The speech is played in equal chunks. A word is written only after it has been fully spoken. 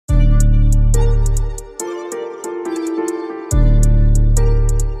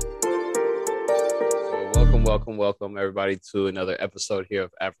welcome everybody to another episode here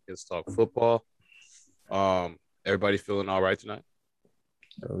of Africans Talk Football. Everybody feeling all right tonight?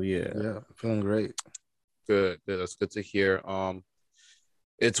 Oh yeah, feeling great. Good. That's good to hear.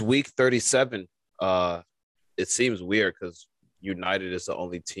 It's week 37. It seems weird because United is the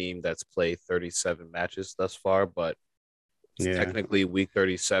only team that's played 37 matches thus far, but it's technically week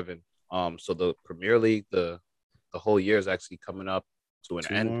 37. So the Premier League, the whole year is actually coming up to an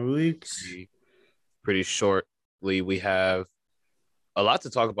end. 2 more weeks. Pretty shortly. We have a lot to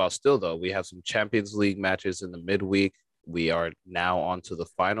talk about still, though. We have some Champions League matches in the midweek. We are now on to the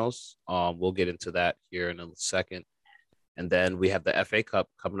finals. We'll get into that here in a second. And then we have the FA Cup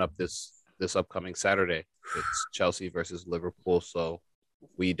coming up this upcoming Saturday. It's Chelsea versus Liverpool. So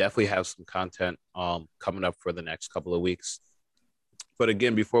we definitely have some content coming up for the next couple of weeks. But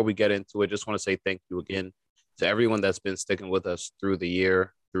again, before we get into it, just want to say thank you again to everyone that's been sticking with us through the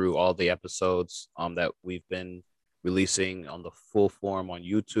year, through all the episodes that we've been releasing on the full form on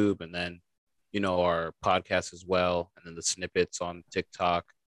YouTube, and then, our podcast as well, and then the snippets on TikTok,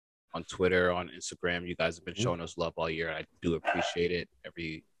 on Twitter, on Instagram. You guys have been showing us love all year. I do appreciate it.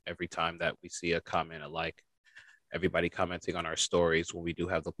 Every time that we see a comment, a like, everybody commenting on our stories when we do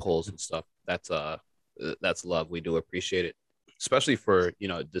have the polls and stuff. That's love. We do appreciate it, especially for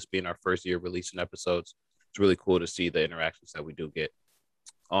this being our first year releasing episodes. It's really cool to see the interactions that we do get.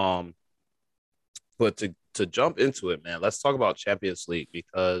 But to jump into it, man, let's talk about Champions League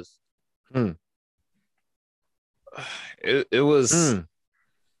because it was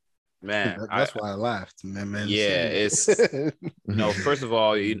man. That's why I laughed, man. Yeah, it's first of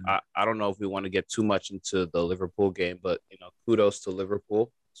all, I don't know if we want to get too much into the Liverpool game, but kudos to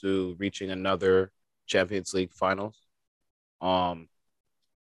Liverpool to reaching another Champions League finals.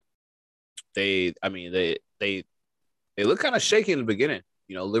 They look kind of shaky in the beginning.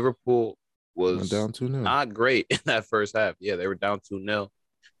 Liverpool was down 2-0. Not great in that first half. Yeah, they were down 2-0.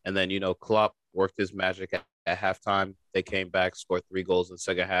 And then, Klopp worked his magic at halftime. They came back, scored 3 goals in the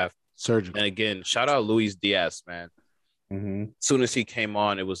second half. Surgical. And again, shout out Luis Diaz, man. Mm-hmm. As soon as he came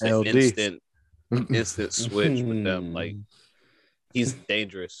on, it was an NLD. instant switch with them. Like, he's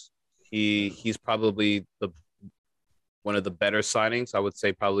dangerous. He's probably one of the better signings. I would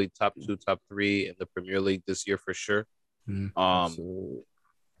say probably top 2, top 3 in the Premier League this year for sure.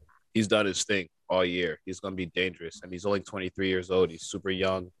 He's done his thing all year. He's going to be dangerous. And he's only 23 years old. He's super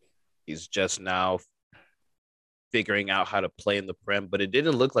young. He's just now figuring out how to play in the Prem, but it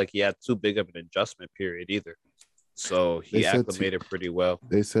didn't look like he had too big of an adjustment period either. So he acclimated pretty well.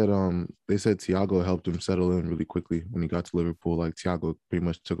 They said Thiago helped him settle in really quickly when he got to Liverpool. Like Thiago pretty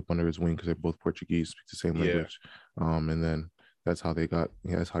much took up under his wing because they're both Portuguese, speak the same language. And then that's how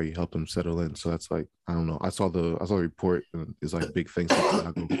that's how he helped him settle in. So that's like, I don't know. I saw the report, and it's like big thanks to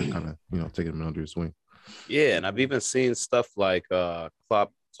Thiago for kind of taking him under his wing. Yeah, and I've even seen stuff like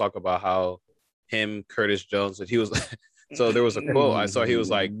Klopp talk about how him, Curtis Jones, and he was so there was a quote I saw. He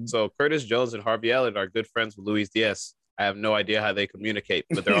was like, so Curtis Jones and Harvey Elliott are good friends with Luis Diaz. I have no idea how they communicate,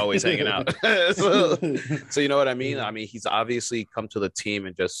 but they're always hanging out. so you know what I mean? I mean, he's obviously come to the team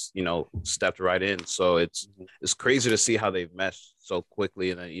and just, stepped right in. So it's crazy to see how they've meshed so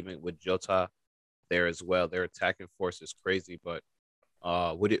quickly. And then even with Jota there as well, their attacking force is crazy. But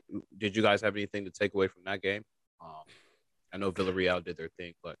did you guys have anything to take away from that game? I know Villarreal did their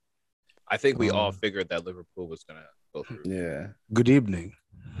thing, but I think we all figured that Liverpool was going to go through. Yeah. Good evening.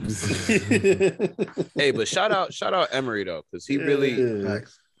 Hey, but shout out Emery though, because he really,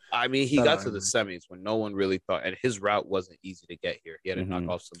 he got to the semis when no one really thought, and his route wasn't easy to get here. He had to knock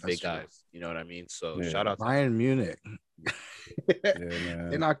off some big guys. You know what I mean? So shout out to Bayern Munich.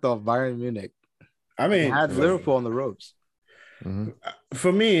 They knocked off Bayern Munich. I mean, they had Liverpool on the ropes.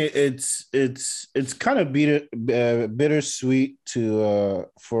 For me, it's kind of bittersweet for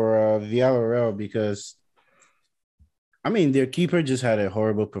Villarreal because, I mean, their keeper just had a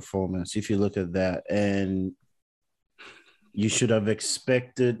horrible performance. If you look at that, and you should have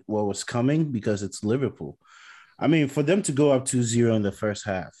expected what was coming because it's Liverpool. I mean, for them to go up 2-0 in the first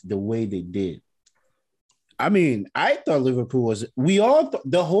half, the way they did. I mean, I thought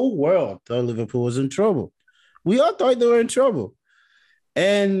the whole world thought Liverpool was in trouble. We all thought they were in trouble.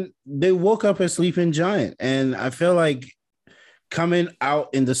 And they woke up a sleeping giant. And I feel like coming out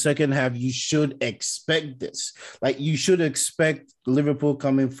in the second half, you should expect this. Like, you should expect Liverpool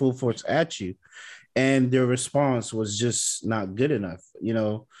coming full force at you. And their response was just not good enough,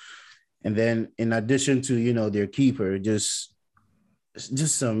 And then in addition to, their keeper, just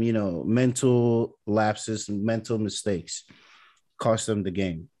some, mental lapses and mental mistakes cost them the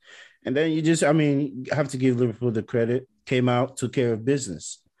game. And then you have to give Liverpool the credit. Came out, took care of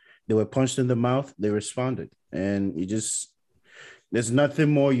business. They were punched in the mouth. They responded. and there's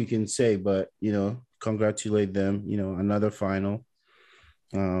nothing more you can say, but congratulate them. Another final.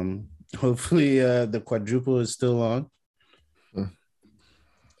 Hopefully, the quadruple is still on.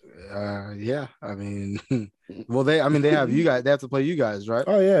 Yeah, I mean, well, they have you guys. They have to play you guys, right?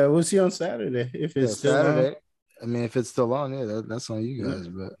 Oh yeah, we'll see on Saturday if it's still Saturday. On. I mean, if it's still on, yeah, that's on you guys.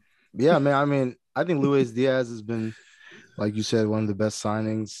 But yeah, man, I mean, I think Luis Diaz has been, like you said, one of the best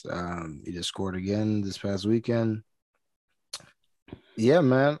signings. He just scored again this past weekend. Yeah,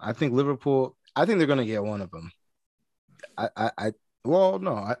 man, I think Liverpool. I think they're gonna get one of them. Well,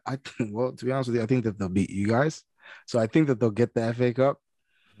 to be honest with you, I think that they'll beat you guys. So I think that they'll get the FA Cup.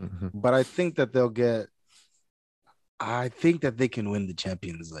 Mm-hmm. But I think that they can win the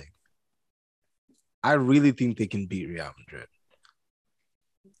Champions League. I really think they can beat Real Madrid.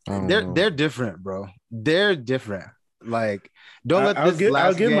 They're different, bro. They're different. Like, don't let this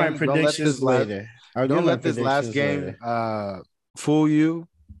last game. I'll give my predictions later. Don't let this last game fool you.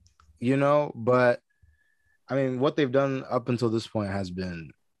 But I mean, what they've done up until this point has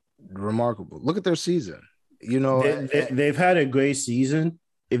been remarkable. Look at their season. They've had a great season.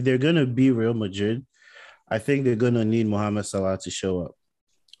 If they're gonna beat Real Madrid, I think they're gonna need Mohamed Salah to show up.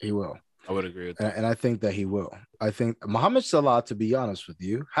 He will. I would agree with that, and I think that he will. I think Mohamed Salah, to be honest with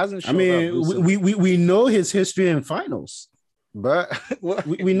you, hasn't shown up. We know his history in finals, but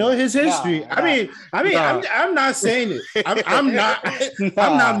we know his history. I'm not saying it. I'm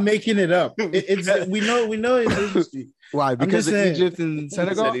not making it up. We know his history. Why? Because of Egypt and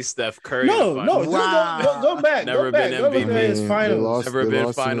Senegal? Said he's Steph Curry. No. Go back. Never been MVP. His finals. Never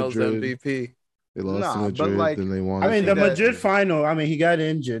been finals MVP. They lost to Madrid, and they won. The Madrid final. He got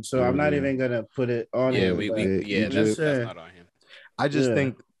injured, so I'm not even gonna put it on him. That's not on him.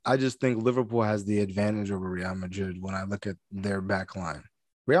 I just think Liverpool has the advantage over Real Madrid when I look at their back line.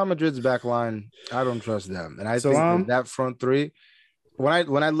 Real Madrid's back line, I don't trust them, and I think that front three.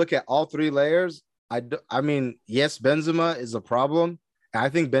 When I look at all three layers. Yes, Benzema is a problem. I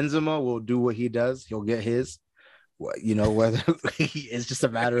think Benzema will do what he does. He'll get his. Whether it's just a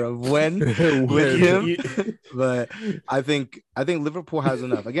matter of when with him. But I think Liverpool has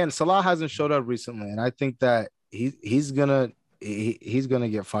enough. Again, Salah hasn't showed up recently, and I think that he's gonna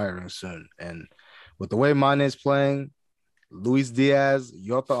get firing soon. And with the way Mane is playing, Luis Diaz,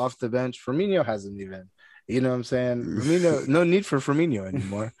 Jota off the bench, Firmino hasn't even. You know what I'm saying? Firmino, no need for Firmino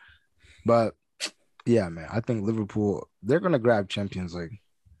anymore. But yeah, man, I think Liverpool, they're gonna grab Champions League.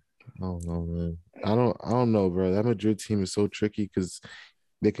 I don't know, man. I don't know, bro. That Madrid team is so tricky because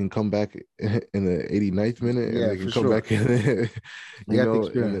they can come back in the 89th minute, and they can come back in,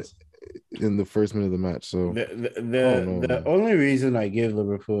 in the first minute of the match. So the only reason I give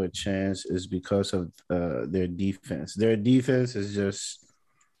Liverpool a chance is because of their defense. Their defense is just,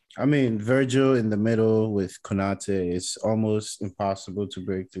 Virgil in the middle with Konate is almost impossible to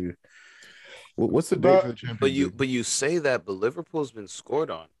break through. What's the date for the Champions League? But you say that, but Liverpool's been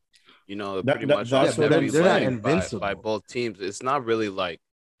scored on. Pretty much that's what I'm saying. By both teams. It's not really like,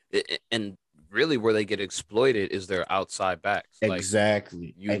 and really where they get exploited is their outside backs.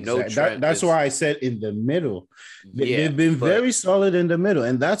 Exactly. That's why I said in the middle. They've been very solid in the middle,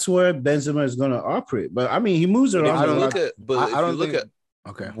 and that's where Benzema is going to operate. But he moves around.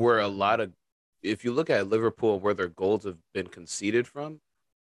 If you look at Liverpool, where their goals have been conceded from,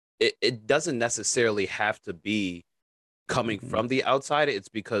 it doesn't necessarily have to be coming from the outside. It's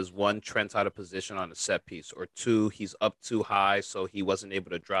because one, Trent's out of position on a set piece, or two, he's up too high, so he wasn't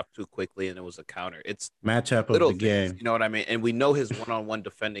able to drop too quickly, and it was a counter. It's matchup of the game. You know what I mean? And we know his one-on-one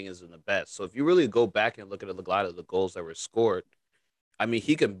defending isn't the best. So if you really go back and look at a lot of the goals that were scored,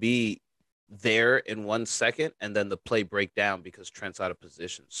 he can be there in 1 second, and then the play break down because Trent's out of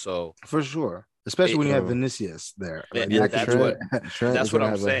position. So for sure. Especially when you have Vinicius there. That's what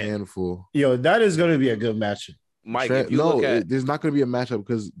I'm saying. A handful. Yo, that is going to be a good matchup. Mike, there's not going to be a matchup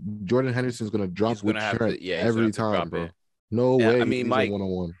because Jordan Henderson's going to drop with Trent every time, bro. No way. Mike,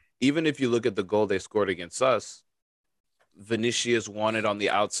 one-on-one. Even if you look at the goal they scored against us, Vinicius won it on the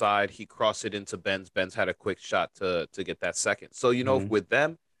outside. He crossed it into Benz. Benz had a quick shot to get that second. So, with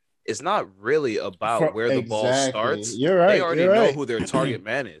them, it's not really about where the ball starts. You're right. They already know who their target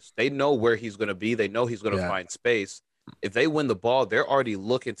man is. They know where he's going to be. They know he's going to find space. If they win the ball, they're already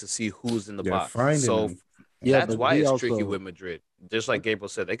looking to see who's in the box. So that's why it's tricky with Madrid. Just like Gabriel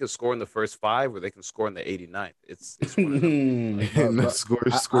said, they can score in the first 5 or they can score in the 89th. It's one of them.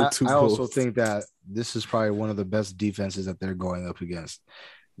 I also think that this is probably one of the best defenses that they're going up against,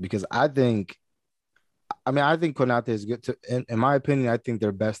 because I think Konate is good. In my opinion, I think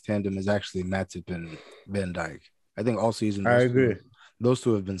their best tandem is actually Matip and Van Dijk. I think all season. I agree. Those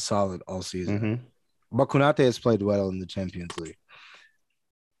two have been solid all season. but Konate has played well in the Champions League.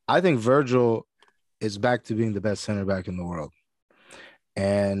 I think Virgil is back to being the best center back in the world.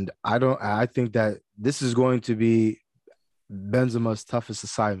 And I think that this is going to be Benzema's toughest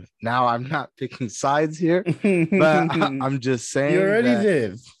assignment. Now, I'm not picking sides here, but I'm just saying you already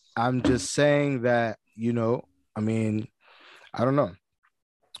did. I'm just saying that, I mean, I don't know.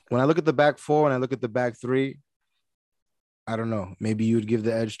 When I look at the back four and I look at the back three, I don't know. Maybe you would give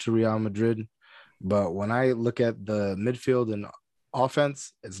the edge to Real Madrid. But when I look at the midfield and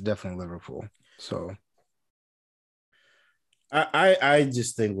offense, it's definitely Liverpool. So I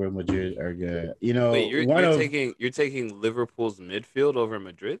just think Real Madrid are good. Wait, you're taking Liverpool's midfield over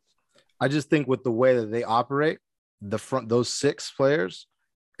Madrid's? I just think with the way that they operate, those 6 players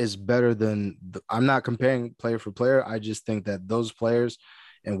is better than I'm not comparing player for player. I just think that those players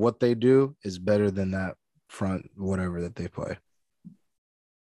and what they do is better than that front, whatever that they play.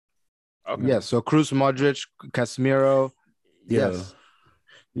 Okay. Yeah, so Kroos, Modric, Casemiro. Yes.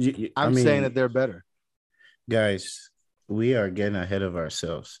 I'm saying that they're better. Guys, we are getting ahead of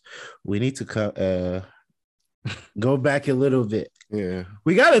ourselves. We need to go back a little bit. Yeah,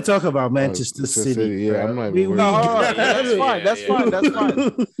 we got to talk about Manchester City. Yeah, I'm not even that's fine. That's fine. That's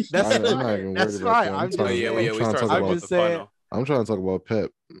fine. That's fine. I'm trying to talk about Pep.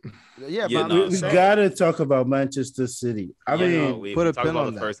 Yeah, we got to talk about Manchester City. I mean, we put a pin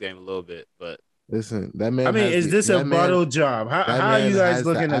on the first game a little bit, but listen, that man. Is this a bottle job? How are you guys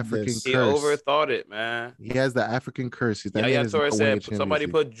looking at this? He overthought it, man. He has the African curse. Torres said somebody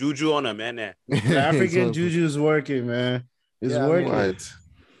put juju on him, man. The African juju is working, man. It's working. Right.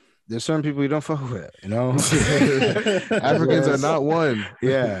 There's certain people you don't fuck with, Africans are not one.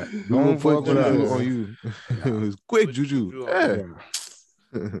 Yeah, don't put juju on you. Quick juju. Yeah.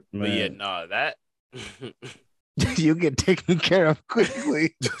 But yeah, no, that you get taken care of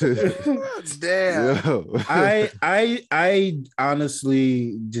quickly. Damn. I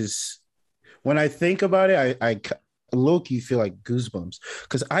honestly just when I think about it, I low-key feel like goosebumps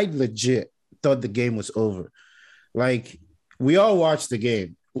because I legit thought the game was over. Like we all watched the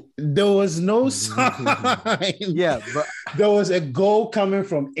game. There was no sign. Yeah, but there was a goal coming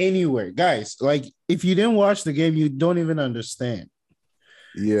from anywhere. Guys, like if you didn't watch the game, you don't even understand.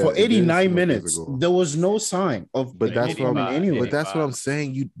 Yeah, for 89 minutes, there was no sign of. But that's what I'm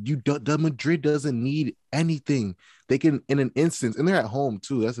saying. The Madrid doesn't need anything. They can in an instance, and they're at home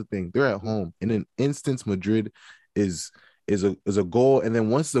too. That's the thing. They're at home in an instance. Madrid is a goal, and then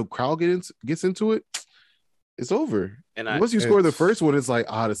once the crowd gets into it, it's over. And once you score the first one, it's like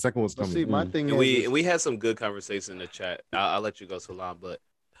the second one's coming. See, my thing is we had some good conversation in the chat. I'll let you go, Salam, but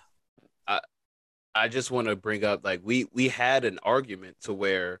I just want to bring up like we had an argument to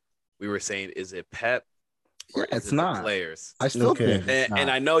where we were saying, is it Pep or is it the players? I still think and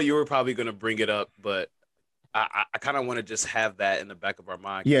I know you were probably going to bring it up, but I kind of want to just have that in the back of our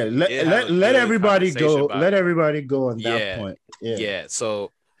mind. Yeah, let everybody go. Let everybody go on that point. Yeah.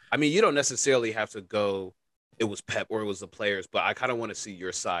 So I mean, you don't necessarily have to go. It was Pep or it was the players, but I kind of want to see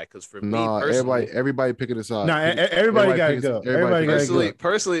your side because for me personally, everybody picking a side. Everybody got to go. Everybody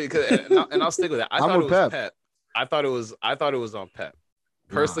personally, and I'll stick with that. I thought it was Pep. I thought it was on Pep.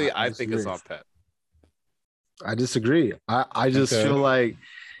 Personally, I think it's on Pep. I disagree. I just feel like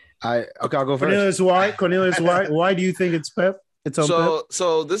I'll go first. Cornelius, why do you think it's Pep? It's on Pep.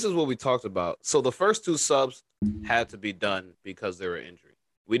 So this is what we talked about. So the first 2 subs had to be done because they were injured.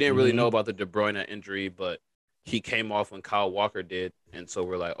 We didn't really know about the De Bruyne injury, but he came off when Kyle Walker did, and so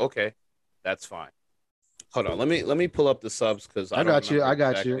we're like, okay, that's fine. Hold on, let me pull up the subs because I got you.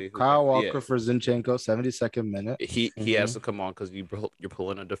 Kyle Walker for Zinchenko, 72nd minute. He has to come on because you're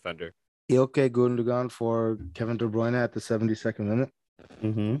pulling a defender. Ilkay Gundogan for Kevin De Bruyne at the 72nd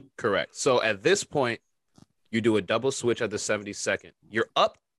minute. Correct. So at this point, you do a double switch at the 72nd. You're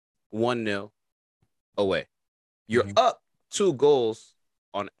up 1-0 away. You're up 2 goals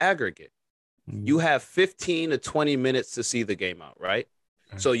on aggregate. You have 15 to 20 minutes to see the game out, right?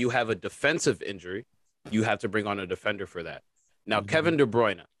 So you have a defensive injury. You have to bring on a defender for that. Now, Kevin De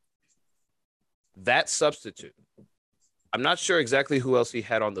Bruyne, that substitute, I'm not sure exactly who else he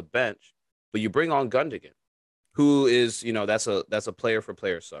had on the bench, but you bring on Gundogan, who is, that's a player for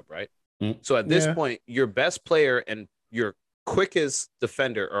player sub, right? So at this point, your best player and your quickest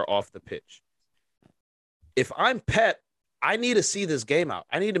defender are off the pitch. If I'm Pep, I need to see this game out.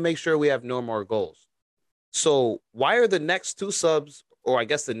 I need to make sure we have no more goals. So why are the next 2 subs, or I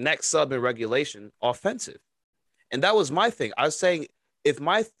guess the next sub in regulation, offensive? And that was my thing. I was saying if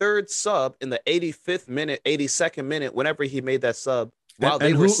my third sub in the 85th minute, 82nd minute, whenever he made that sub, while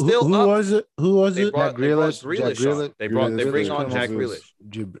they were still who up. Was it? Who was it? They brought Grealish on. They bring on Jack Grealish.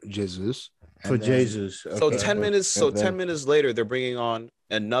 Jesus. for Jesus. So Okay. 10 minutes. So 10 minutes later, they're bringing on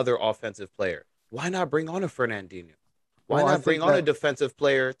another offensive player. Why not bring on a Fernandinho? Why not bring on a defensive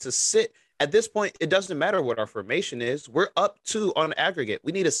player to sit? At this point, it doesn't matter what our formation is. We're up 2 on aggregate.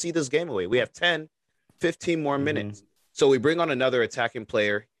 We need to see this game away. We have 10, 15 more minutes. So we bring on another attacking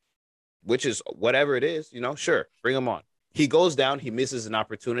player, which is whatever it is, sure, bring him on. He goes down, he misses an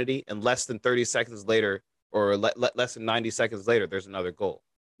opportunity, and less than 30 seconds later, or less than 90 seconds later, there's another goal.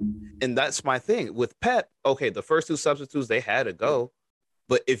 And that's my thing. With Pep, okay, the first 2 substitutes, they had to go.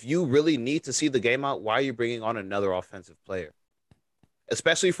 But if you really need to see the game out, why are you bringing on another offensive player?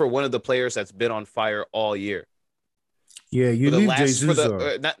 Especially for one of the players that's been on fire all year. Yeah, you leave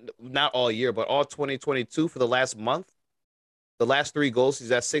Jesus not all year, but all 2022 for the last month. The last 3 goals,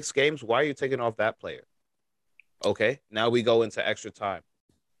 he's at 6 games. Why are you taking off that player? Okay, now we go into extra time.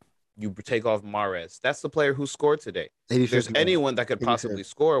 You take off Mahrez. That's the player who scored today. If there's anyone that could possibly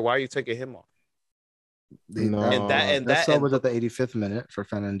score, why are you taking him off? That sub was at the 85th minute for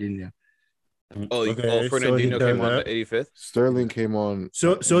Fernandinho. Fernandinho came on the 85th. Sterling came on.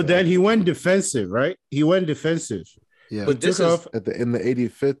 So then he went defensive, right? He went defensive. Yeah, but this is in the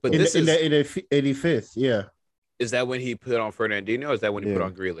 85th. But in the 85th, yeah. Is that when he put on Fernandinho? Or is that when he put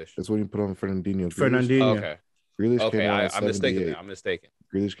on Grealish? That's when he put on Fernandinho. Fernandinho. Okay. Grealish came on. I'm mistaken.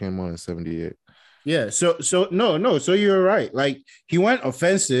 Grealish came on in 78. Yeah. So no. So you're right. Like he went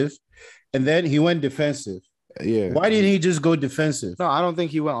offensive, and then he went defensive. Yeah. Why didn't he just go defensive? No, I don't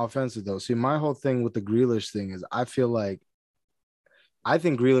think he went offensive though. See, my whole thing with the Grealish thing is I think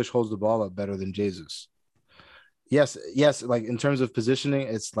Grealish holds the ball up better than Jesus. Yes, like in terms of positioning,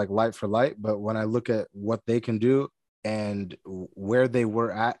 it's like light for light. But when I look at what they can do and where they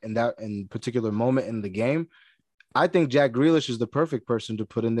were at in that particular moment in the game, I think Jack Grealish is the perfect person to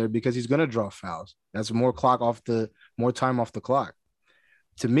put in there because he's going to draw fouls. That's more time off the clock.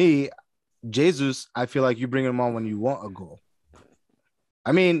 To me, Jesus, I feel like you bring him on when you want a goal.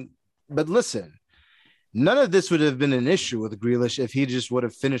 I mean, but listen, none of this would have been an issue with Grealish if he just would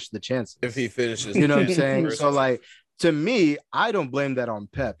have finished the chances. If he finishes, you know what I'm saying? So, like, to me, I don't blame that on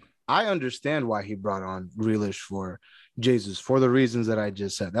Pep. I understand why he brought on Grealish for Jesus for the reasons that I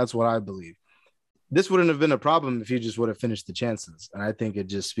just said. That's what I believe. This wouldn't have been a problem if he just would have finished the chances. And I think it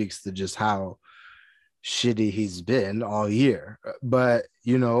just speaks to just how shitty he's been all year. But,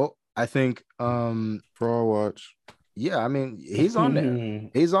 I think for our watch. Yeah, I mean, he's on there.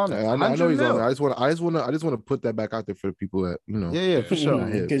 He's on there. I know he's on there. I just want to put that back out there for the people that Yeah, for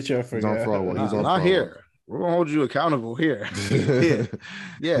sure. Get your he's on for our watch. He's on not here. We're gonna hold you accountable here.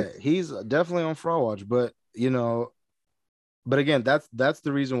 yeah, he's definitely on fraud watch. But but again, that's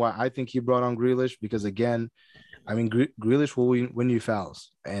the reason why I think he brought on Grealish because again, I mean, Grealish will win you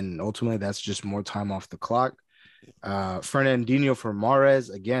fouls, and ultimately that's just more time off the clock. Fernandinho for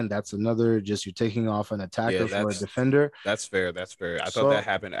Mahrez, again, that's another just you're taking off an attacker for a defender. That's fair. I thought that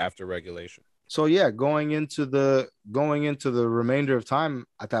happened after regulation. So yeah, going into the remainder of time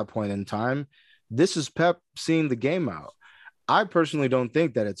at that point in time, this is Pep seeing the game out. I personally don't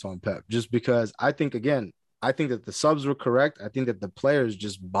think that it's on Pep just because I think that the subs were correct. I think that the players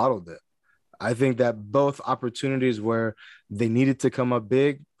just bottled it. I think that both opportunities where they needed to come up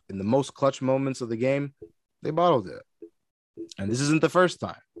big in the most clutch moments of the game, they bottled it. And this isn't the first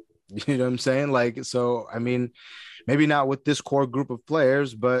time. You know what I'm saying? Like, so, I mean, maybe not with this core group of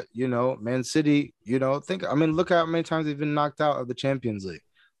players, but, Man City, look how many times they've been knocked out of the Champions League.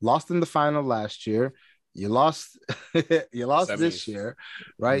 Lost in the final last year. You lost semis. This year,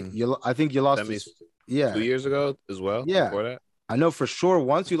 right? I think you lost semis, 2 years ago as well. Yeah. Before that. I know for sure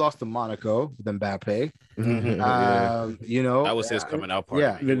once you lost to Monaco with Mbappe. That was his coming out party.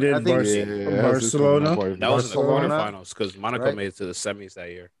 Yeah, Barcelona. That was in the quarterfinals because Monaco made it to the semis that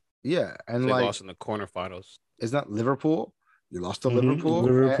year. Yeah, and they lost in the quarterfinals. It's not Liverpool. You lost to Liverpool.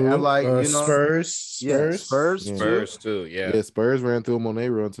 And Spurs. Yeah, Spurs too. Yeah. Yeah, Spurs ran through Monet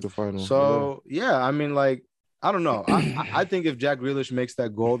run to the final. So I mean, like, I don't know. I think if Jack Grealish makes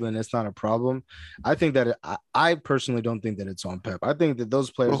that goal, then it's not a problem. I think that I personally don't think that it's on Pep. I think that those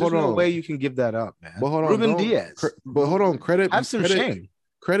players, there's no way you can give that up, man. But hold on, Ruben Diaz. But hold on, have some shame.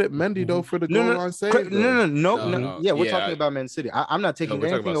 Credit Mendy though for the goal line save. No. Yeah, we're talking about Man City. I'm not taking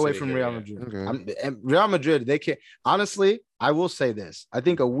anything away from Real Madrid. Okay. Real Madrid, they can't. Honestly, I will say this. I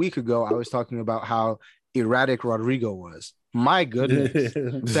think a week ago I was talking about how erratic Rodrigo was. My goodness,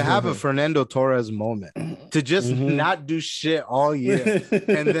 to have a Fernando Torres moment, to just not do shit all year,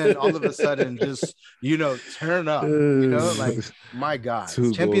 and then all of a sudden just turn up, like my God,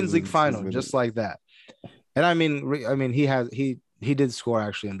 Champions League final, just like that. And I mean, he did score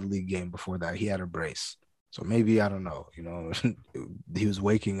actually in the league game before that. He had a brace. So maybe I don't know. He was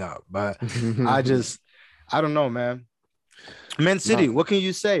waking up, but I don't know, man. Man City, what can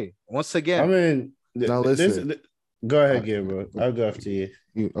you say? Once again, I mean, now listen. Go ahead, Gabriel. I'll go after you.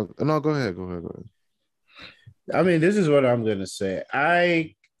 No, go ahead. I mean, this is what I'm gonna say.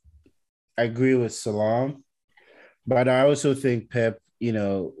 I agree with Salam, but I also think Pep,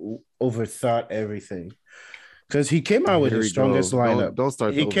 overthought everything because he came out with the strongest lineup. Don't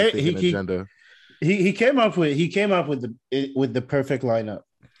start the overthinking agenda. He came up with the perfect lineup.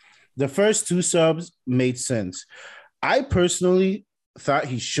 The first two subs made sense. I personally thought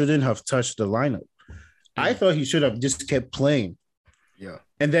he shouldn't have touched the lineup. I thought he should have just kept playing. Yeah.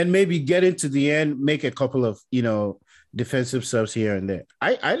 And then maybe get into the end, make a couple of, defensive subs here and there.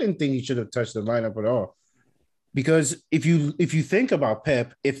 I didn't think he should have touched the lineup at all. Because if you think about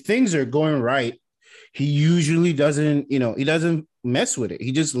Pep, if things are going right, he usually doesn't, he doesn't mess with it.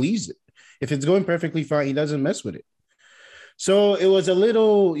 He just leaves it. If it's going perfectly fine, he doesn't mess with it. So it was a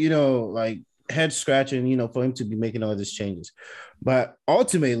little, like head scratching, for him to be making all these changes. But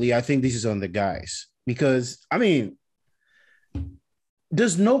ultimately, I think this is on the guys because, I mean,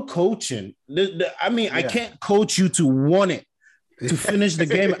 there's no coaching. I can't coach you to want it, to finish the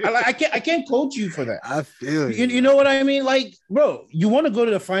game. I can't coach you for that. I feel you. You know what I mean? Like, bro, you want to go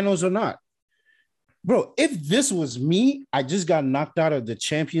to the finals or not? Bro, if this was me, I just got knocked out of the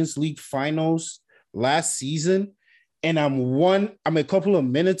Champions League finals last season, and I'm a couple of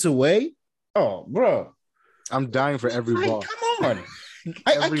minutes away. Oh, bro. I'm dying for every ball. Come on.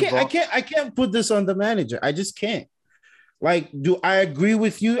 I can't put this on the manager. I just can't. Like, do I agree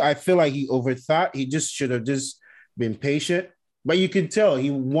with you? I feel like he overthought. He just should have just been patient. But you can tell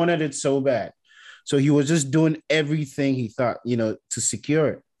he wanted it so bad. So he was just doing everything he thought, to secure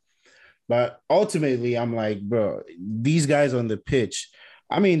it. But ultimately, I'm like, bro, these guys on the pitch,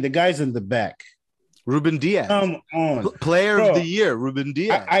 I mean, the guys in the back. Ruben Diaz. Come on. Player of the year, Ruben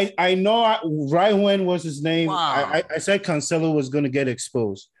Diaz. I know right when was his name. Wow. I said Cancelo was going to get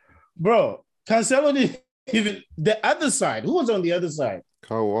exposed. Bro, Cancelo didn't even the other side. Who was on the other side?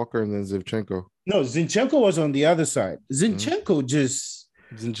 Kyle Walker and then Zinchenko. No, Zinchenko was on the other side. Zinchenko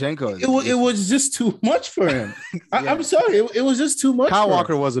it was just too much for him. Yeah. I'm sorry. It was just too much. Kyle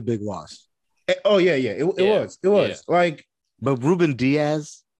Walker was a big loss. Oh, yeah. It was. Yeah. Like, but Ruben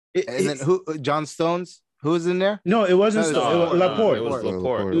Diaz and then who? John Stones. Who was in there? No, it wasn't. It was Laporte. It was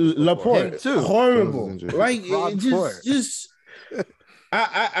Laporte. Laporte too. Horrible. Like just.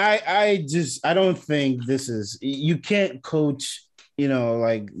 I don't think this is. You can't coach.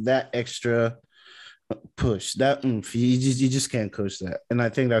 Like that extra push. That you just can't coach that. And I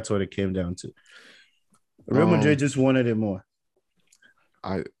think that's what it came down to. Real Madrid just wanted it more.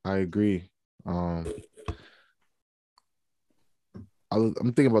 I agree. I'm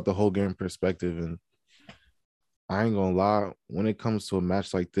thinking about the whole game perspective, and I ain't gonna lie. When it comes to a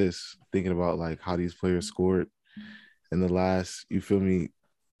match like this, thinking about like how these players scored in the last, 2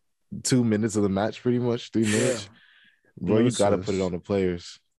 minutes of the match, pretty much 3 minutes, bro, you gotta put it on the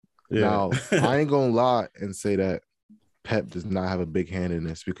players. Yeah. Now, I ain't gonna lie and say that Pep does not have a big hand in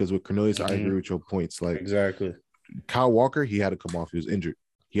this because with Cornelius, I agree with your points. Like exactly, Kyle Walker, he had to come off. He was injured.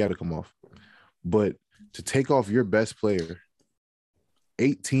 He had to come off. But to take off your best player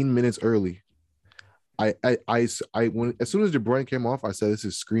 18 minutes early, when as soon as De Bruyne came off, I said this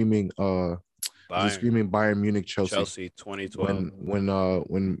is screaming Bayern Munich Chelsea 2012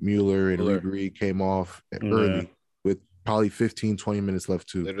 when Mueller and Ribery came off early with probably 15-20 minutes left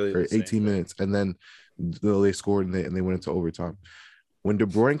too, or 18 minutes, and then they scored and they went into overtime. When De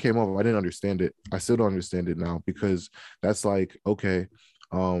Bruyne came off, I didn't understand it. I still don't understand it now because that's like, okay,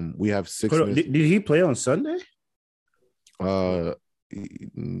 we have 6 minutes. Did he play on Sunday? Yeah,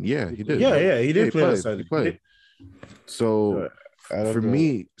 he did. Yeah, he did play on Sunday. He played. So for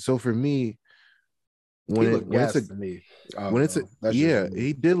me, he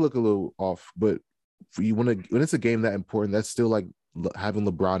did look a little off, but when it's a game that important, that's still like having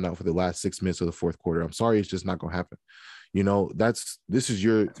LeBron out for the last 6 minutes of the fourth quarter. I'm sorry, it's just not gonna happen. This is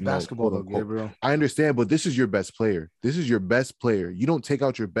your basketball, though, Gabriel. I understand, but this is your best player. This is your best player. You don't take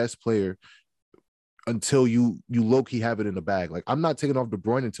out your best player until you low-key have it in the bag. Like, I'm not taking off De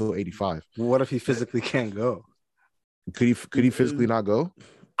Bruyne until 85. What if he physically can't go? Could he physically not go?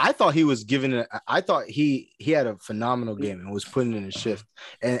 I thought he was giving it. I thought he had a phenomenal game and was putting in a shift.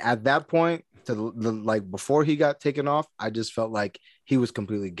 And at that point, before he got taken off, I just felt like he was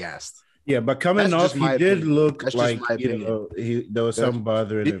completely gassed. Yeah, but coming off, he did look like there was something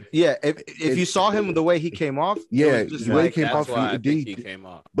bothering him. Yeah, if you saw him the way he came off, the way he came off, he came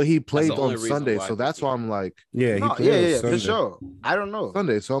off. But he played on Sunday, so that's why I'm like, he played for sure. I don't know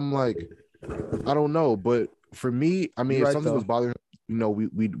Sunday, so I'm like, I don't know, but for me, I mean, if something was bothering,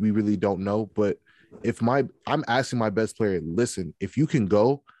 we really don't know. But I'm asking my best player, listen, if you can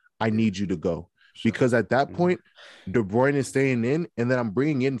go, I need you to go, because at that point, De Bruyne is staying in, and then I'm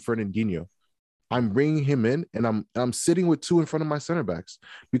bringing in Fernandinho. I'm bringing him in, and I'm sitting with two in front of my center backs,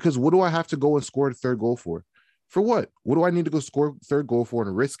 because what do I have to go and score a third goal for? For what? What do I need to go score third goal for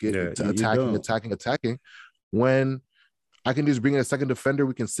and risk it to attacking when I can just bring in a second defender?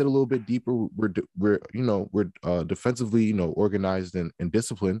 We can sit a little bit deeper. We're defensively, organized and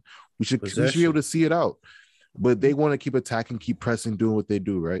disciplined. We should be able to see it out. But they want to keep attacking, keep pressing, doing what they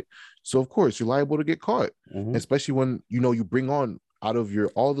do, right? So of course you're liable to get caught, especially when you bring on, out of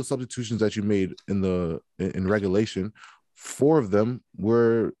all the substitutions that you made in regulation, 4 of them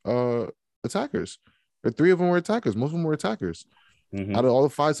were attackers, or 3 of them were attackers. Most of them were attackers. Out of all the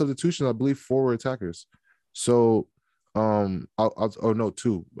 5 substitutions, I believe 4 were attackers. So 2 or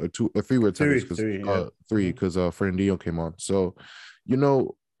 3 were attackers, because 3 because Fernandinho came on. So but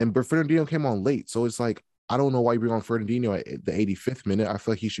Fernandinho came on late, so it's like, I don't know why you bring on Fernandinho at the 85th minute. I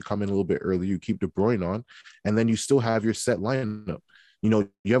feel like he should come in a little bit early. You keep De Bruyne on, and then you still have your set lineup. You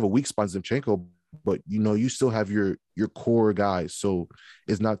have a weak spot, Zinchenko, but you still have your core guys, so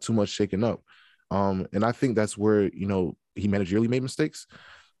it's not too much shaken up. And I think that's where he managerially made mistakes,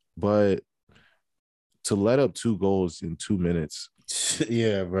 but to let up 2 goals in 2 minutes,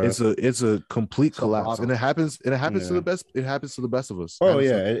 yeah, bro, it's a complete collapse, and it happens to the best. It happens to the best of us. Oh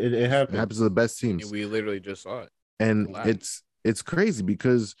yeah, it happens. It happens to the best teams. We literally just saw it, and it's crazy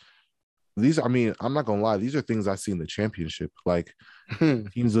because these. I mean, I'm not gonna lie. These are things I see in the championship. Like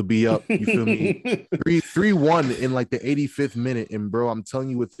teams will be up. You feel me? 3-1 in like the 85th minute, and bro, I'm telling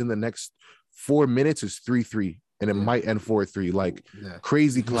you, within the next 4 minutes, it's 3-3. And it might end 4-3, like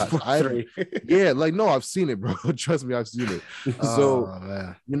crazy collapse. No, I've seen it, bro. Trust me, I've seen it.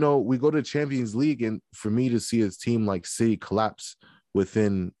 So, we go to Champions League, and for me to see a team like City collapse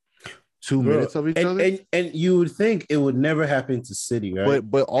within 2 minutes of each other, and you would think it would never happen to City, right?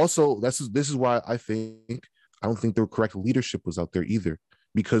 But also, this is why I don't think the correct leadership was out there either.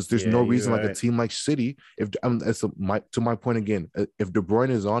 Because there's no reason like a team like City, to my point again, if De Bruyne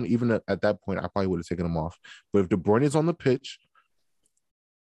is on, even at that point, I probably would have taken him off. But if De Bruyne is on the pitch,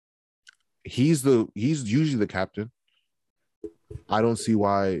 he's usually the captain. I don't see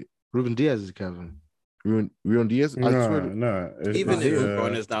why Ruben Diaz is the captain. Ruben Diaz? No. Even if De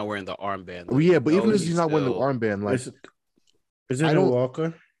Bruyne is not wearing the armband. But even if he's not wearing the armband, like, is it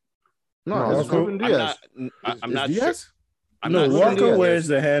Walker? No, it's Ruben Diaz. I'm not Diaz? sure. Walker wears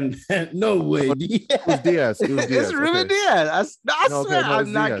the hand. No way. It was Diaz. It's Ruben Diaz. I swear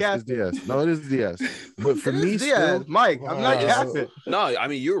I'm not capping. No, it is Diaz. But for me, Diaz, Mike, I'm not capping. No, I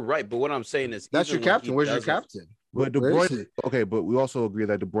mean, you're right. But what I'm saying is, that's your captain. Where's your captain? But De Bruyne, okay, but we also agree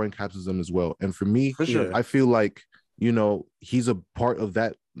that De Bruyne captains them as well. And for me, for sure, I feel like he's a part of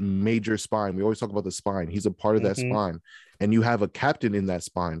that major spine. We always talk about the spine. He's a part of that spine, and you have a captain in that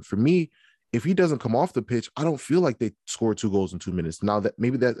spine. For me, if he doesn't come off the pitch, I don't feel like they score 2 goals in 2 minutes. Now that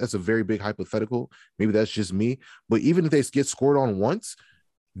maybe that's a very big hypothetical. Maybe that's just me. But even if they get scored on once,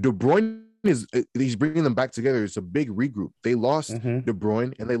 De Bruyne he's bringing them back together. It's a big regroup. They lost De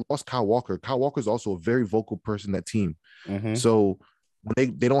Bruyne and they lost Kyle Walker. Kyle Walker is also a very vocal person in that team. So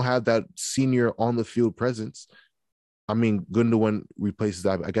when they don't have that senior on the field presence, I mean, Gundogan replaces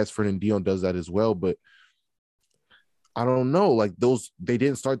that. I guess Fernandinho does that as well, but I don't know. Like they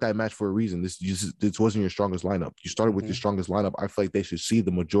didn't start that match for a reason. This wasn't your strongest lineup. You started with your strongest lineup. I feel like they should see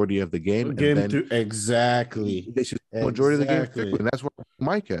the majority of the game. Exactly. They should see the majority of the game, and that's where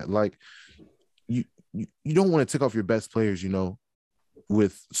Mike at. Like you don't want to take off your best players,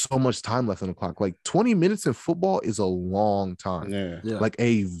 with so much time left on the clock. Like 20 minutes in football is a long time. Yeah. Like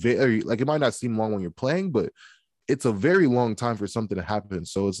it might not seem long when you're playing, but it's a very long time for something to happen.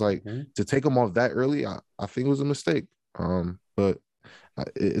 So it's like to take them off that early, I think it was a mistake. But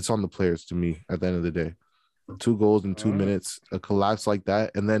it's on the players to me at the end of the day. 2 goals in 2 minutes, a collapse like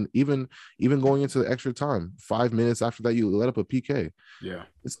that, and then even going into the extra time, 5 minutes after that, you let up a PK. Yeah,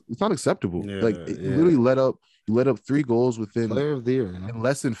 it's not acceptable. You literally let up 3 goals within player of the year in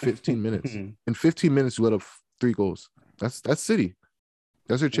less than 15 minutes. In 15 minutes, you let up 3 goals. That's City.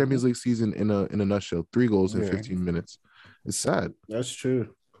 That's their Champions League season in a nutshell. 3 goals in 15 minutes. It's sad. That's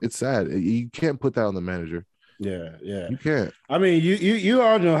true. It's sad. You can't put that on the manager. Yeah. You can't. I mean, you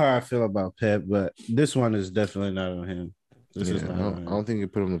all know how I feel about Pep, but this one is definitely not on him. This is not on him. I don't think you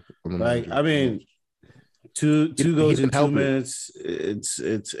put him on the like manager. I mean, two goals in 2 minutes.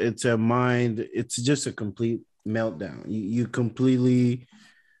 It's a mind. It's just a complete meltdown. You completely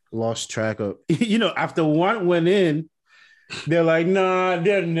lost track of. After one went in, they're like, nah,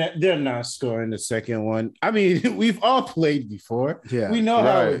 they're not scoring the second one. I mean, we've all played before. Yeah, we know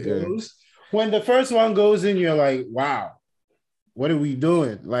how it goes. When the first one goes in, you're like, wow, what are we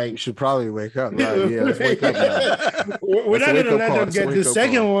doing? Like, you should probably wake up. Right? Yeah, let's wake up now. We're not gonna let them get the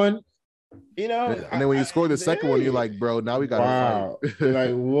second one. You know, and then when you score the second one, you're like, bro, now we got to fight.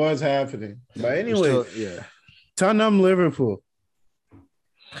 Like, what's happening? But anyway, yeah. Tottenham, Liverpool.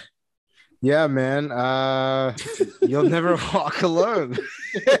 Yeah, man. You'll never walk alone.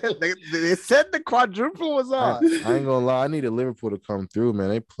 they said the quadruple was on. I ain't gonna lie. I needed Liverpool to come through, man.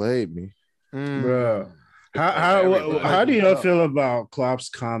 They played me, bro. How do y'all feel about Klopp's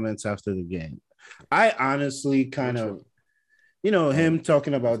comments after the game? I honestly kind of, him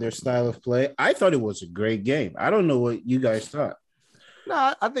talking about their style of play. I thought it was a great game. I don't know what you guys thought.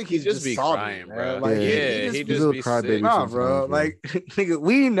 No, I think he's just be salty, crying, man. bro. Like, he just be crybaby. Nah, bro. Like, nigga,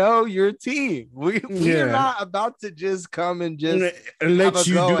 we know your team. We're not about to just come and just let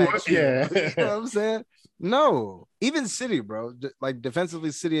you do it. Yeah, you know what I'm saying? No, even City, bro. Like defensively,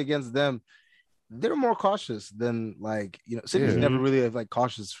 City against them, they're more cautious than City's never really like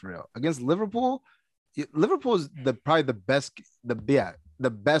cautious for real against Liverpool. Liverpool is probably the best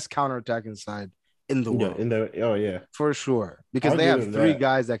counterattacking side in the world. For sure, because they have three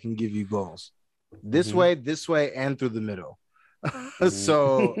guys that can give you goals this way, and through the middle.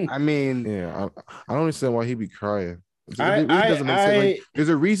 So I mean, I don't understand why he be crying. It doesn't make sense. Like, there's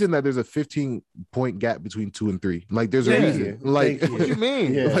a reason that there's a 15-point gap between 2 and 3. Like, there's a reason. Like, what do you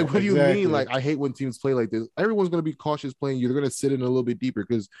mean? Like, what do you mean? Like, I hate when teams play like this. Everyone's gonna be cautious playing. You're gonna sit in a little bit deeper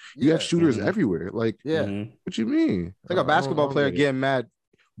because you have shooters everywhere. Like, what you mean? Like a basketball player getting mad.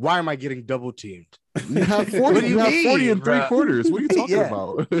 Why am I getting double teamed? You have 40. You have 40 and 3 quarters. What are you talking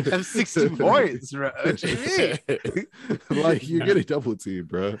about? I have 60 points, bro. What you mean? Like, you're getting double teamed,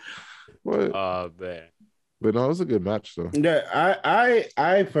 bro. What? Oh man. But no, it was a good match, though. Yeah,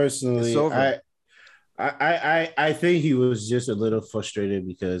 I personally, I think he was just a little frustrated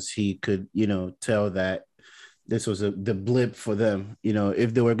because he could, tell that this was the blip for them.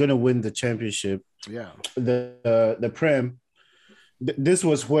 If they were going to win the championship, the Prem, this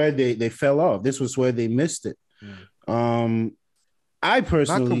was where they fell off. This was where they missed it. I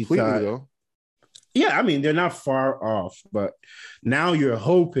personally thought, though. Yeah, I mean, they're not far off, but now you're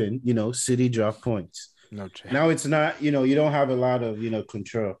hoping, City drop points. No chance. Now it's not, you don't have a lot of,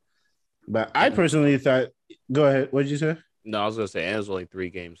 control. But I personally thought, go ahead. What did you say? No, I was gonna say, and there's only 3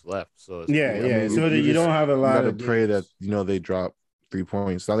 games left. So so you don't have a lot of pray that they drop 3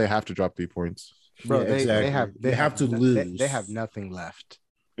 points. Now they have to drop 3 points. Bro, they have to lose. They have nothing left.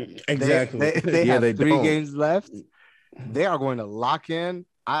 Exactly. They have 3 games left. They are going to lock in.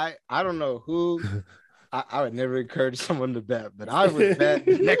 I don't know who. I would never encourage someone to bet, but I would bet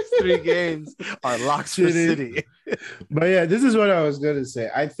the next 3 games are locks for City. But yeah, this is what I was gonna say.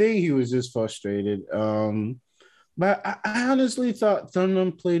 I think he was just frustrated. But I honestly thought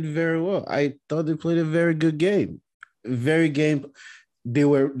Tottenham played very well. I thought they played a very good game. They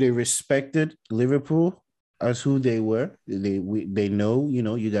respected Liverpool as who they were. They know,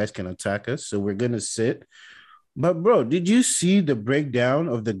 you guys can attack us, so we're gonna sit. But bro, did you see the breakdown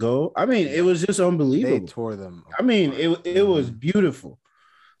of the goal? I mean, it was just unbelievable. They tore them. I mean, it was beautiful.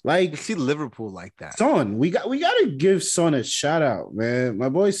 Like, you see Liverpool like that. Son, we got to give Son a shout out, man. My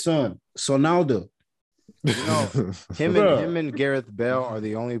boy Son, Sonaldo. Him and Gareth Bale are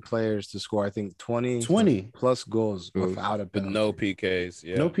the only players to score, I think, 20 plus goals without a penalty. But no PKs.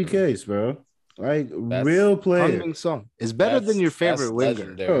 Yeah. No PKs, bro. Like, real player. Song is better than your favorite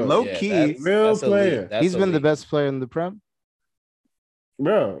winger. Low key, real player. He's been the best player in the Prem.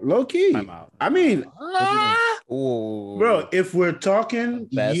 Bro, low key. I mean, bro, if we're talking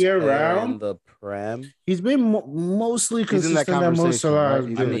year round, the Prem, he's been mostly consistent at Mo Salah.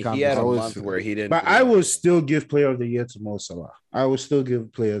 Right? I mean, he had a month where he didn't. But I would still give Player of the Year to Mo Salah. Yeah,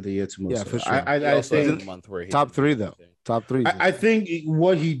 for sure. I think month where he top 3 though. Top 3. I think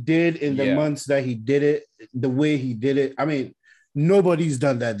what he did in the months that he did it, the way he did it. I mean, nobody's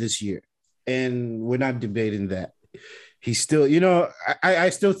done that this year, and we're not debating that. He's still,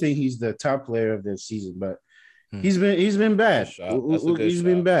 I still think he's the top player of the season, but he's been bad. He's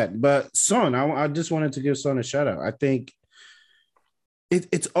been bad. But Son, I just wanted to give Son a shout out. I think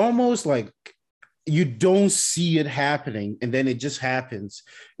it's almost like you don't see it happening, and then it just happens.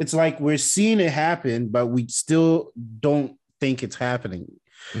 It's like we're seeing it happen, but we still don't think it's happening.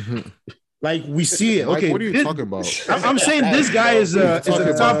 Mm-hmm. Like, we see it. Okay, what are you talking about? I'm saying this guy is a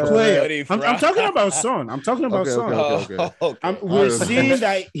top player. I'm talking about Son. I'm talking about Son. Okay. We're seeing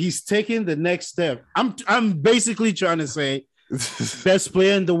that he's taking the next step. I'm basically trying to say Best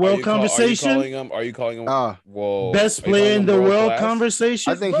player in the world conversation. Are you calling him? Whoa. Best player in the world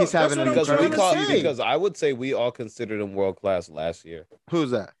conversation. I think he's having an because I would say we all considered him world class last year.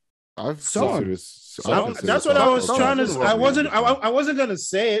 Who's that? That's what I was trying to. I wasn't gonna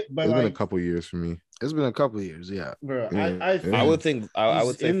say it, but it's been a couple years for me. It's been a couple years, yeah. Bro, I would say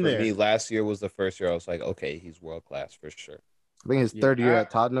for me, last year was the first year I was like, okay, he's world class for sure. I think his third year at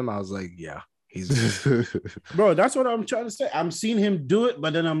Tottenham, I was like, yeah, he's. Bro, that's what I'm trying to say. I'm seeing him do it,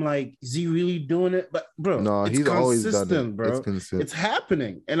 but then I'm like, is he really doing it? But bro, no, he's always done it, bro. It's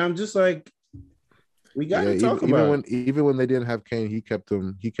happening, and I'm just like. We got to talk about even when they didn't have Kane, he kept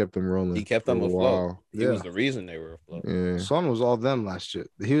them rolling. He kept them afloat. He was the reason they were afloat. Yeah. Son was all them last year.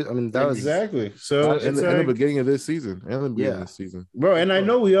 That was exactly so in the beginning of this season. Bro. And I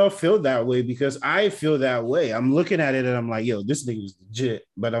know we all feel that way because I feel that way. I'm looking at it and I'm like, yo, this thing is legit,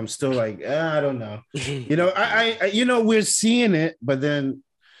 but I'm still like, I don't know. I we're seeing it, but then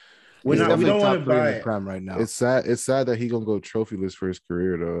we don't want to buy it right now. It's sad that he gonna go trophyless for his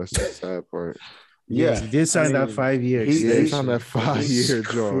career though. That's the sad part. Yeah, he did sign that 5 years. He signed that 5 year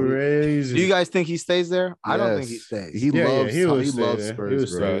job. Crazy. Do you guys think he stays there? I don't think he stays. He loves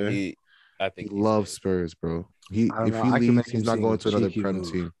Spurs, bro. I think he loves Spurs, bro. If he leaves, he's not going to another Prem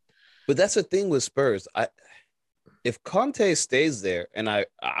team. But that's the thing with Spurs. If Conte stays there, and I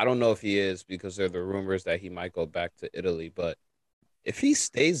don't know if he is because there are the rumors that he might go back to Italy, but if he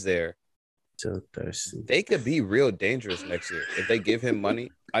stays there, so thirsty. They could be real dangerous next year if they give him money.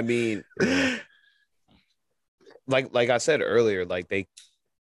 I mean. Like I said earlier, like they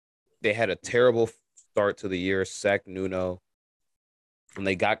had a terrible start to the year, sacked Nuno. When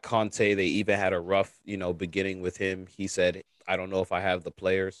they got Conte, they even had a rough, beginning with him. He said, I don't know if I have the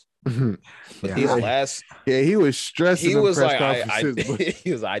players. But he was stressing. He was like,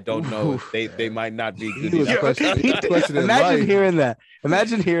 I don't know. They might not be good. Imagine hearing that.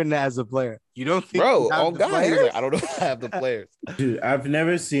 Imagine hearing that as a player. You don't think, bro? Oh God, like, I don't know if I have the players. Dude, I've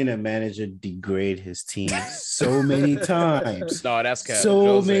never seen a manager degrade his team so many times. No, that's Cap.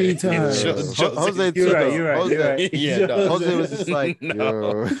 So many times. Jose, you're right. Yeah, Jose was just like,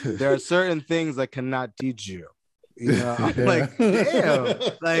 there are certain things I cannot teach you. I'm like, damn,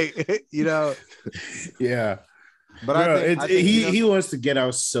 like, yeah. But bro, I think he wants to get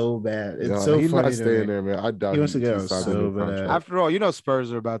out so bad. It's so he's funny. He's not staying there, man. I doubt he wants to get out so bad. After all,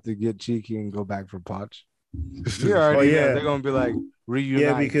 Spurs are about to get cheeky and go back for Poch. You already know they're gonna be like reunite.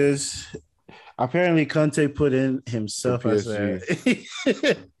 Yeah, because apparently Conte put in himself as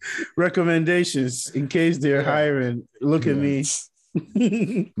recommendations in case they're hiring. Look at me.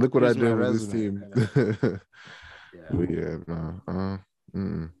 Look what I did with this team.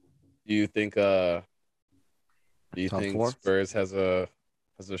 Do you think Spurs has a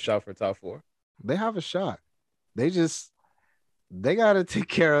shot for top 4? They have a shot. They gotta take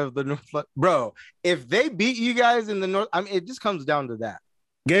care of the North. Bro, if they beat you guys in the North, I mean, it just comes down to that.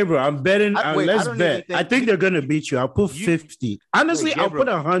 Gabriel, I'm betting. Let's bet. I think they're gonna beat you. I'll put 50. Honestly, I'll put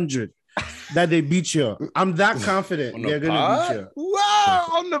 100 that they beat you. I'm that confident they're gonna beat you. Wow,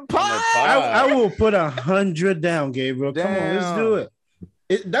 on the pod. I will put 100 down, Gabriel. Come on, let's do it.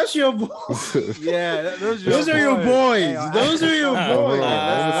 That's your boy. Yeah, those are your boys. Hey, those are your boys.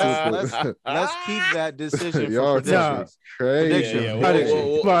 Let's keep that decision for predictions. Crazy.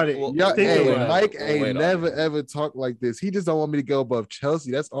 Mike ain't never ever talked like this. He just don't want me to go above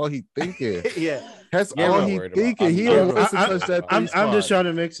Chelsea. That's all he thinking. That's all he thinking. He don't want to touch that. I'm just trying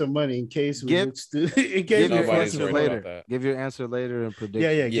to make some money in case we in case give your answer later. Give your answer later and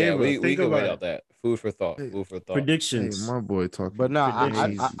predict. Yeah. We can wait out that. Food for thought. Predictions. Hey, my boy talking. But no,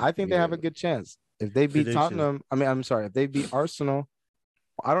 I think they have a good chance. If they beat Tottenham, I'm sorry, if they beat Arsenal,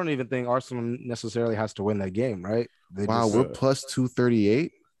 I don't even think Arsenal necessarily has to win that game, right? We're plus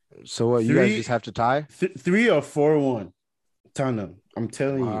 238. So what? You guys just have to tie 3 or 4-1. Tottenham. I'm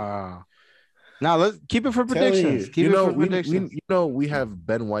telling you. Now let's keep it for predictions. We have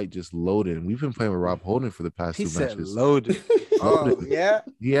Ben White just loaded. We've been playing with Rob Holding for the past 2 matches. Loaded. Yeah.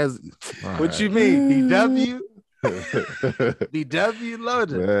 He has. What you mean? BW? BW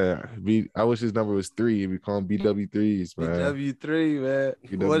loaded. Yeah. I wish his number was 3. We call him BW3s, man. BW3, man.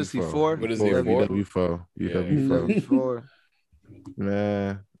 BW4. What is he, 4? What is he, BW4. BW4.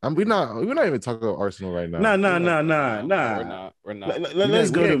 Man. We're not even talking about Arsenal right now. Nah. We're not.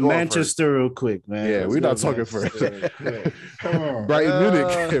 Let's go to Manchester real quick, man. Yeah, we're not talking first. Come on.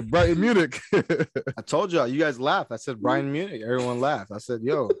 Brighton Munich. I told y'all, you guys laughed. I said Brighton Munich. Everyone laughed. I said,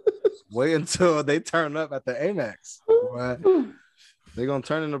 yo, wait until they turn up at the Amex. They're gonna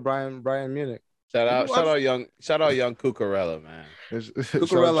turn into Brighton Munich. shout out young Cucurella, man.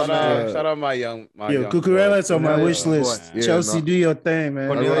 Cucurella, man. Shout out my young Cucurella's on my wish Cornelius, list. boy. Chelsea, Yeah, no. do your thing, man.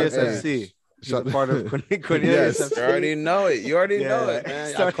 Cornelius Hey. FC. He's a part of Cornelius Yes. FC. You already know it. You already know it,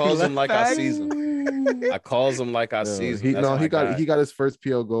 man. I calls him like I season. I calls him like I season. He got his first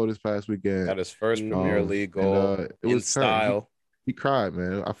PL goal this past weekend. Got his first Premier League goal. It in was style. He cried,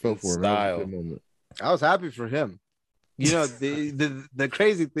 man. I felt for him. That was a good moment. I was happy for him. You know, the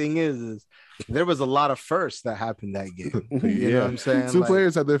crazy thing is there was a lot of firsts that happened that game. You know what I'm saying? Two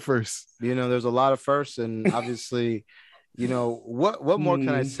players had their first. You know, there's a lot of firsts, and obviously, you know, what more can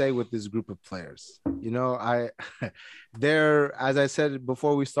I say with this group of players? You know, they're, as I said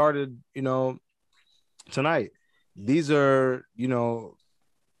before we started, you know, tonight, these are, you know,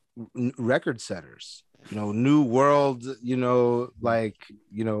 record setters, you know, new world, you know, like,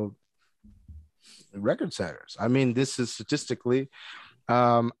 you know, record setters. I mean, this is statistically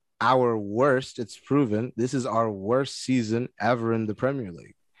our worst. It's proven. This is our worst season ever in the Premier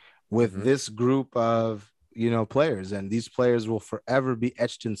League with this group of, you know, players, and these players will forever be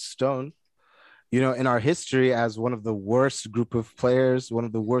etched in stone, you know, in our history as one of the worst group of players, one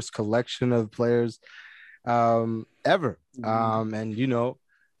of the worst collection of players ever. And, you know,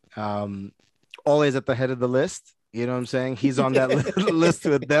 always at the head of the list. You know what I'm saying? He's on that list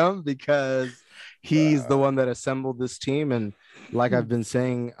with them because he's the one that assembled this team. And like I've been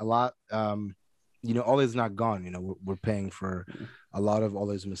saying a lot, you know, Ole's not gone. You know, we're paying for a lot of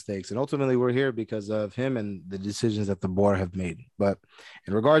Ole's mistakes. And ultimately, we're here because of him and the decisions that the board have made. But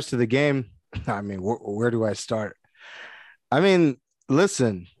in regards to the game, I mean, where do I start? I mean,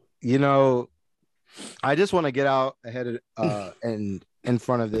 listen, you know, I just want to get out ahead of and in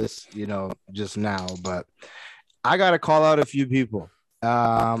front of this, you know, just now. But I got to call out a few people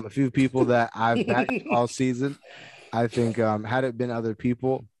that I've backed all season. I think had it been other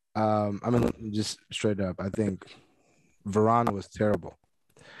people, I mean, just straight up, I think Varane was terrible.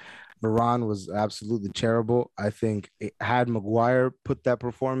 Varane was absolutely terrible. I think had Maguire put that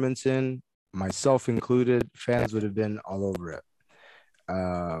performance in, myself included, fans would have been all over it.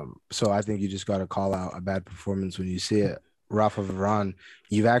 So I think you just got to call out a bad performance when you see it. Rafa Varane,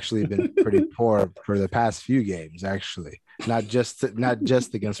 you've actually been pretty poor for the past few games, actually, not just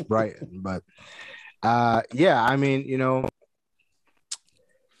against Brighton, but yeah, I mean, you know,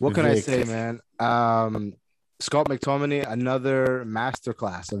 what can I say, man? Scott McTominay, another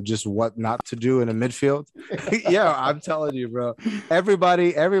masterclass of just what not to do in a midfield. Yeah, I'm telling you, bro.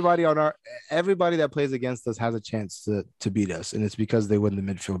 Everybody that plays against us has a chance to beat us, and it's because they win the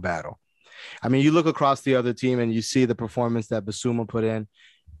midfield battle. I mean, you look across the other team and you see the performance that Basuma put in.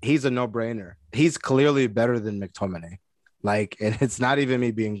 He's a no-brainer. He's clearly better than McTominay. Like, and it's not even me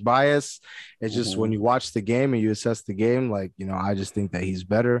being biased. It's just when you watch the game and you assess the game, like, you know, I just think that he's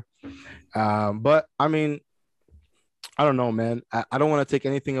better. But I mean, I don't know, man. I don't want to take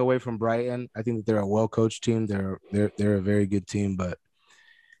anything away from Brighton. I think that they're a well-coached team. They're a very good team, but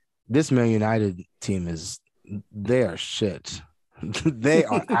this Man United team they are shit. They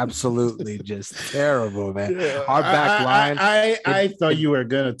are absolutely just terrible, man. Our back line. I thought you were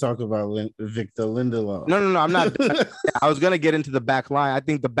gonna talk about Victor Lindelof. No. I'm not. I was gonna get into the back line. I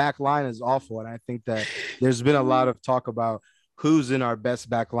think the back line is awful, and I think that there's been a lot of talk about who's in our best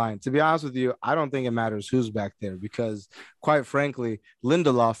back line. To be honest with you, I don't think it matters who's back there because, quite frankly,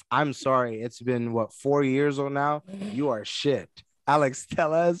 Lindelof, I'm sorry, it's been 4 years or now. You are shit. Alex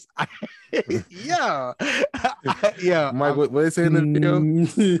Tellez. Yeah. Mike, what they say in the video?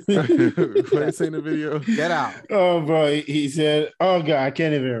 What they say in the video? Get out. Oh, bro. He said, oh, God, I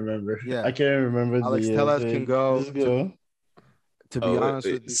can't even remember. Yeah. I can't remember. Alex Tellez can go. Let's go. To be honest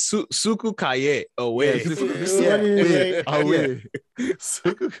with you. Suku Kaye away.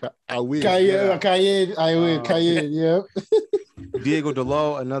 Away. Kaye, yep. Diego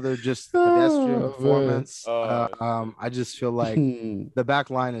Dalot, another just pedestrian performance. I just feel like the back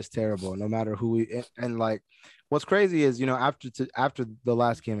line is terrible, no matter who we and like. What's crazy is, you know, after the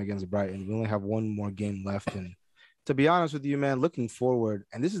last game against Brighton, we only have one more game left, and to be honest with you, man, looking forward,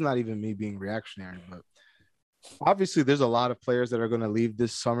 and this is not even me being reactionary, but obviously there's a lot of players that are going to leave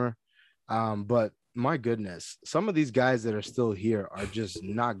this summer, but my goodness, some of these guys that are still here are just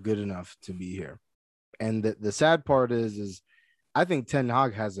not good enough to be here. And the sad part is I think Ten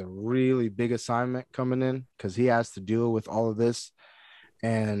Hag has a really big assignment coming in because he has to deal with all of this.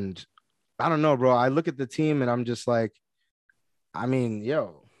 And I don't know, bro. I look at the team and I'm just like, I mean,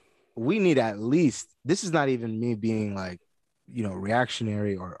 we need at least, this is not even me being like, you know,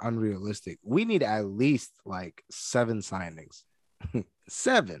 reactionary or unrealistic. We need at least like 7 signings.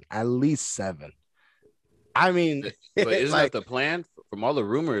 At least 7. I mean, but isn't that the plan from all the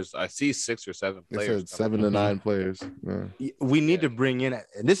rumors, I see 6 or 7 They players. said 7 to 9 players. Yeah. We need to bring in, and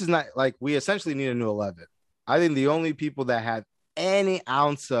this is not like we essentially need a new 11. I think the only people that had any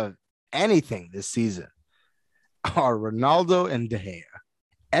ounce of anything this season are Ronaldo and De Gea.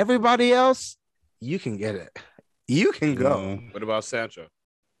 Everybody else, you can get it. You can go. What about Sancho?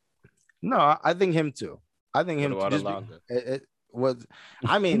 No, I think him too. I think him What too. about It was,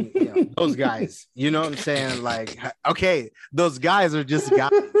 I mean, those guys, you know what I'm saying? Like, okay, those guys are just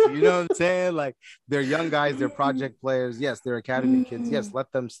guys. You know what I'm saying? Like, they're young guys, they're project players. Yes, they're academy kids. Yes,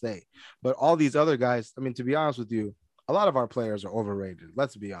 let them stay. But all these other guys, I mean, to be honest with you, a lot of our players are overrated.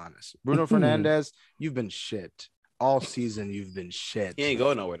 Let's be honest. Bruno Fernandes, you've been shit. All season, you've been shit. He ain't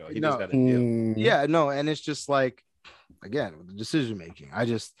going nowhere, though. He just got a deal. Yeah, no, and it's just like, again, with the decision making. I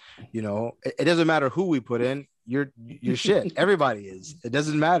just, it doesn't matter who we put in. You're shit. Everybody is. It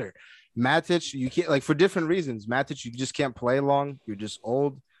doesn't matter. Matic, you can't, like, for different reasons. Matic, you just can't play long. You're just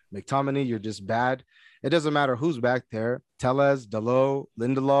old. McTominay, you're just bad. It doesn't matter who's back there. Tellez, Dalot,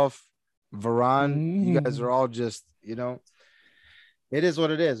 Lindelof, Varane. You guys are all just, it is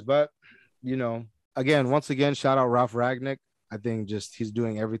what it is. But, once again, shout out Ralph Ragnick. I think just he's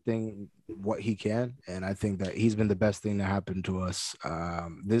doing everything what he can. And I think that he's been the best thing to happen to us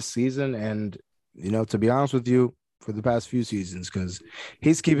this season. And, to be honest with you, for the past few seasons, because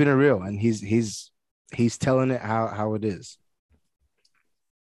he's keeping it real and he's telling it how it is.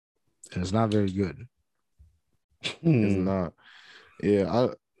 And it's not very good. It's not. Yeah,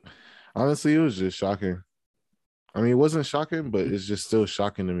 honestly, it was just shocking. I mean, it wasn't shocking, but it's just still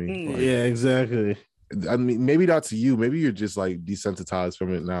shocking to me. Like, yeah, exactly. I mean, maybe not to you. Maybe you're just like desensitized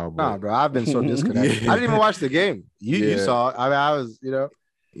from it now. But... Nah, bro, I've been so disconnected. I didn't even watch the game. You saw it. I mean, I was,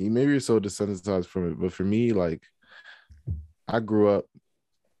 Maybe you're so desensitized from it, but for me, like, I grew up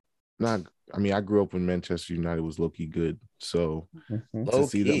when Manchester United was low-key good. So to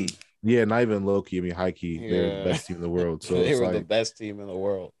see them, not even low-key, I mean high-key, they're the best team in the world. So they were the best team in the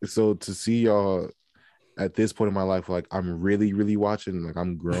world. So to see y'all at this point in my life, like, I'm really, really watching, like,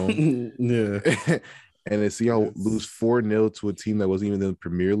 I'm grown. And to see y'all lose 4-0 to a team that wasn't even in the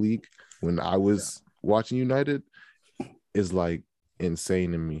Premier League when I was watching United is like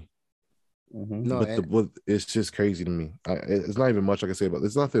insane to me. No, but it's just crazy to me. It's not even much I can say about it.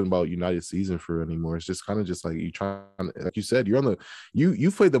 There's nothing about United season for anymore. It's just kind of just like you trying, like you said, you're on the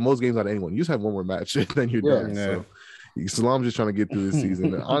you played the most games out of anyone. You just have one more match, then you're done. So Salam's just trying to get through the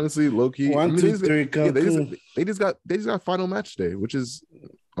season. And honestly, low key, they just got final match day, which is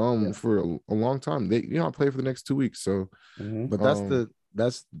for a long time. They I play for the next 2 weeks. So, but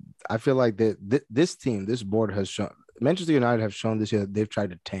that's I feel like that this team, this board has shown. Manchester United have shown this year that they've tried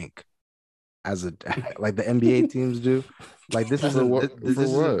to tank as like the NBA teams do. Like this is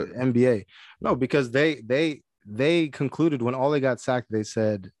NBA. No, because they concluded when all they got sacked, they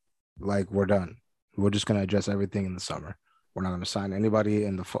said, like, we're done. We're just gonna address everything in the summer. We're not gonna sign anybody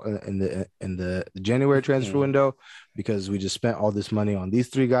in the January transfer window because we just spent all this money on these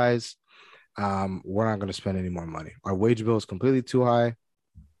 3 guys. We're not gonna spend any more money. Our wage bill is completely too high,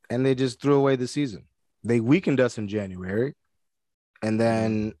 and they just threw away the season. They weakened us in January, and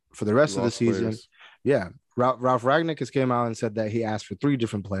then for the rest of the season, Ralph Ragnick has came out and said that he asked for 3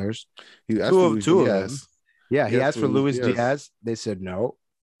 different players. He asked for two of them. Yeah, he asked for Luis Diaz. They said no,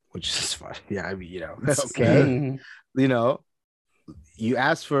 which is fine. Yeah, I mean, okay. You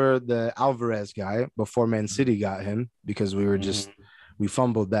asked for the Alvarez guy before Man City got him because we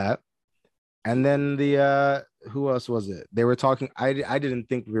fumbled that. And then the who else was it? They were talking. I didn't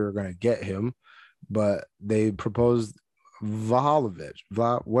think we were gonna get him, but they proposed Vlahovic.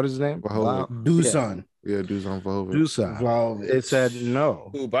 What is his name? Dusan. Yeah, Dusan Vlahovic. Dusan. It said no.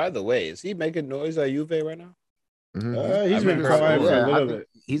 Who, by the way, is he making noise at Juve right now? He's been quiet for a little bit.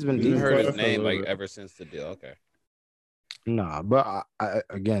 He's been. I've heard his name like ever since the deal. Okay. Nah, but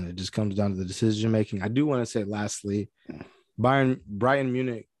again, it just comes down to the decision making. I do want to say, lastly, Brighton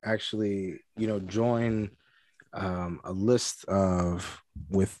Munich actually, join a list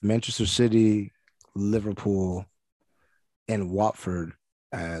with Manchester City, Liverpool, and Watford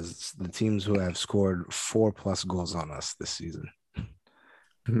as the teams who have scored 4+ goals on us this season.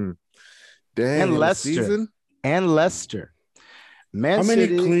 Dang, and Leicester. And Leicester. How many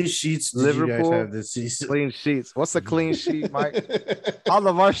clean sheets did you guys have this season? Clean sheets. What's a clean sheet, Mike? All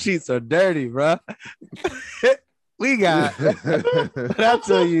of our sheets are dirty, bro. We got. I'll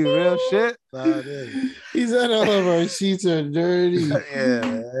tell you, real shit. He said all of our sheets are dirty.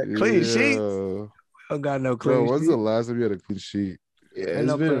 Yeah, clean sheets. We don't got no clean sheets. When's the last time you had a clean sheet? Yeah,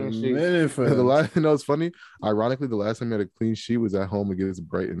 it's been a minute for the last. You know, it's funny. Ironically, the last time he had a clean sheet was at home against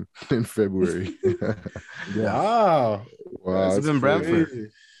Brighton in February. Wow. Even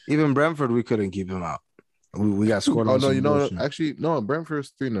Brentford. Even Brentford, we couldn't keep him out. We got scored. Oh no, actually, no.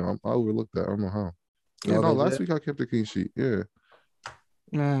 Brentford's 3-0. I overlooked that. I don't know how. Yeah, no. Last week I kept a clean sheet. Yeah.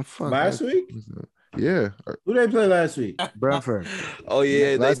 Nah, fuck. Last week? Yeah. Who they play last week? Brentford. Oh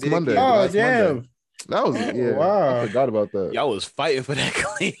yeah, last Monday. Oh damn. Monday. That was wow. I forgot about that. Y'all was fighting for that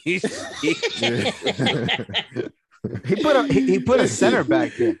clean sheet. He put a center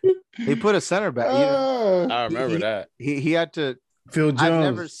back there. He put a center back. I remember that. He had to. Phil Jones. I've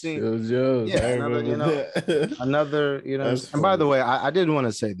never seen Phil Jones. Yeah, another. And by the way, I did want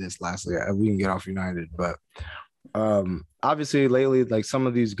to say this lastly. We can get off United, but obviously lately, like some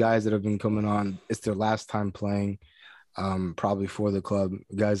of these guys that have been coming on, it's their last time playing. Probably for the club,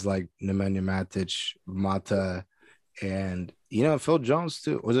 guys like Nemanja Matic, Mata, and Phil Jones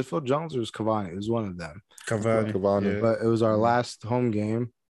too. Was it Phil Jones or was Cavani? It was one of them. Cavani. Yeah. But it was our last home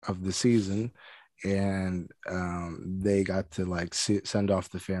game of the season, and they got to send off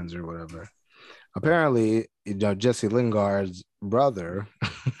the fans or whatever. Apparently, Jesse Lingard's brother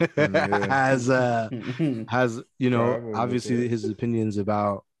has obviously his opinions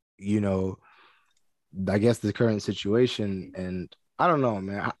about I guess the current situation, and I don't know,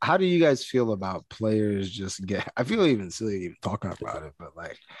 man. How do you guys feel about players I feel even silly even talking about it, but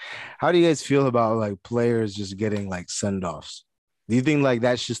how do you guys feel about players just getting send-offs? Do you think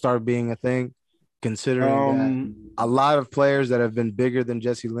that should start being a thing, considering that a lot of players that have been bigger than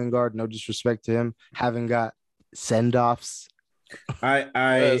Jesse Lingard, no disrespect to him, haven't got send-offs?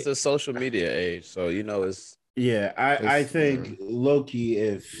 It's a social media age, so it's I think low-key,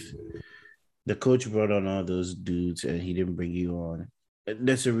 if the coach brought on all those dudes and he didn't bring you on,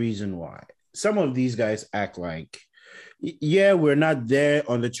 there's a reason why. Some of these guys act like, we're not there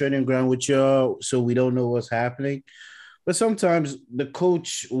on the training ground with you, so we don't know what's happening. But sometimes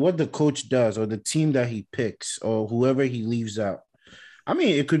what the coach does, or the team that he picks, or whoever he leaves out, I mean,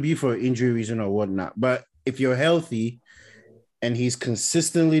 it could be for injury reason or whatnot. But if you're healthy and he's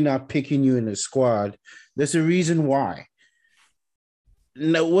consistently not picking you in the squad, there's a reason why.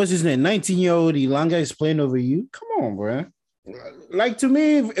 No, what's his name? 19-year-old Ilanga is playing over you. Come on, bro. To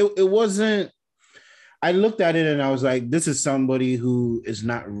me, it wasn't. I looked at it and I was like, this is somebody who is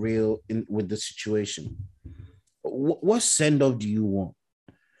not real with the situation. What send off do you want?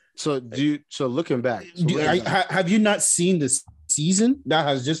 So looking back, have you not seen the season that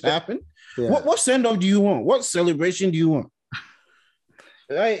has just happened? Yeah. What send off do you want? What celebration do you want?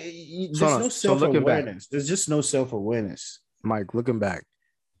 There's no self-awareness. There's just no self-awareness. Mike, looking back,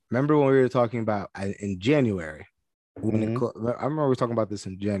 remember when we were talking about in January? I remember we were talking about this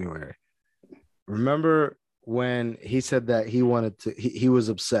in January. Remember when he said that he was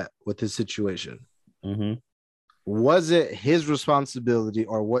upset with his situation? Mm-hmm. Was it his responsibility,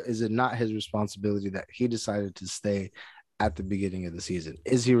 or is it not his responsibility that he decided to stay at the beginning of the season?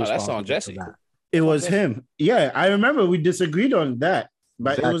 Is he responsible? That's on Jesse. For that? It was him. Yeah, I remember we disagreed on that,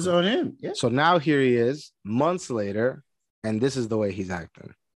 but It was on him. Yeah. So now here he is, months later, and this is the way he's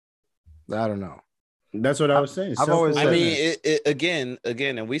acting. I don't know. That's what I was saying. I mean, again,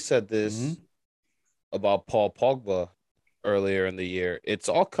 and we said this about Paul Pogba earlier in the year. It's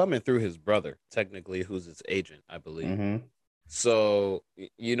all coming through his brother, technically, who's his agent, I believe. Mm-hmm. So,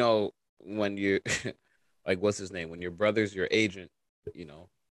 when you what's his name? When your brother's your agent, you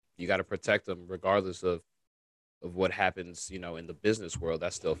got to protect him regardless of what happens, in the business world.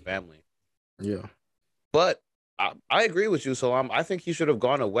 That's still family. Yeah. But I agree with you, Salam. I think he should have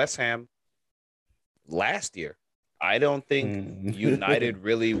gone to West Ham last year. I don't think United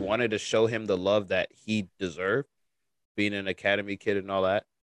really wanted to show him the love that he deserved, being an academy kid and all that.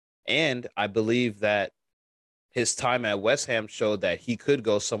 And I believe that his time at West Ham showed that he could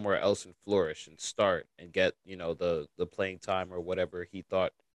go somewhere else and flourish and start and get, the playing time or whatever he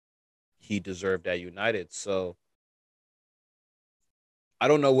thought he deserved at United. So I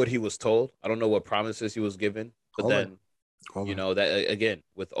don't know what he was told. I don't know what promises he was given. But then, that again,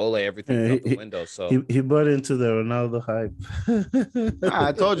 with Ole, everything's out the window. So he bought into the Ronaldo hype.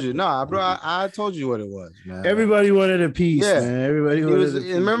 I told you. Nah, bro, I told you what it was, man. Everybody wanted a piece, man. Everybody wanted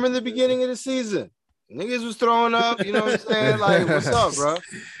remember in the beginning of the season, niggas was throwing up, you know what I'm saying? Like, what's up, bro?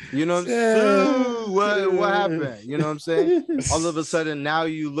 You know what I'm saying? What happened? You know what I'm saying? All of a sudden, now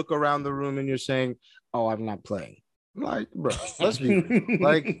you look around the room and you're saying, oh, I'm not playing. Like, bro, let's be real.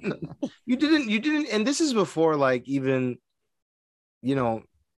 Like, you didn't, and this is before, even,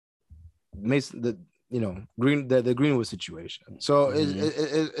 Mason, the Greenwood situation. So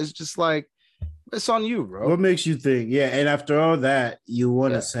it's just like, It's on you, bro. What makes you think? Yeah, and after all that, you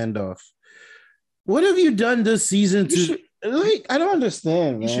want to send off. What have you done this season I don't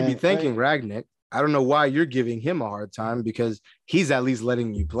understand, man. You should be thanking Ragnick. I don't know why you're giving him a hard time because he's at least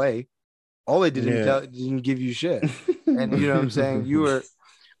letting you play. All they didn't give you shit. And you know what I'm saying?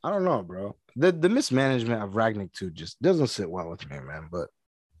 I don't know, bro. The mismanagement of Ragnick too just doesn't sit well with me, man. But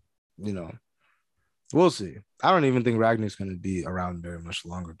we'll see. I don't even think Ragnick's going to be around very much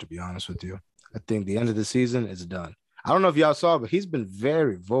longer, to be honest with you. I think the end of the season is done. I don't know if y'all saw, but he's been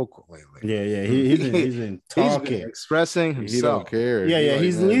very vocal lately. Yeah. He's been talking, he's been expressing himself. He don't care. Yeah.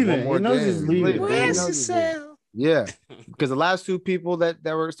 He's leaving. He knows he's leaving. Yeah, because the last two people that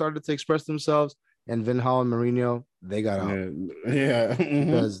were started to express themselves, and Van Gaal and Mourinho, they got out. Yeah.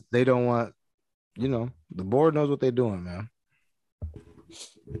 Because they don't want, the board knows what they're doing, man.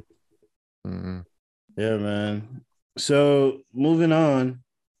 Mm-hmm. Yeah, man. So moving on,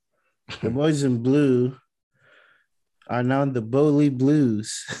 the boys in blue are now the Bowley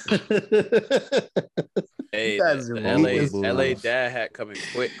Blues. Hey, the LA dad hat coming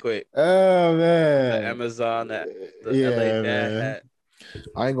quick. Oh man, the Amazon that the LA dad hat.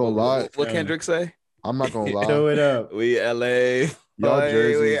 I ain't gonna lie. What Kendrick say? I'm not gonna lie. Show it up. We LA. Y'all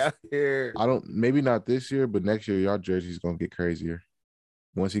jerseys. We out here. Maybe not this year, but next year y'all jerseys gonna get crazier.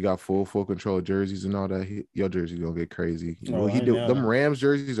 Once he got full control of jerseys and all that, your jersey's gonna get crazy. Them Rams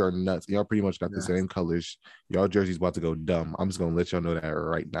jerseys are nuts. Y'all pretty much got the same colors. Y'all jerseys about to go dumb. I'm just gonna let y'all know that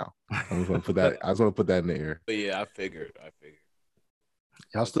right now. I'm just gonna put that. I just want to put that in the air. But yeah, I figured.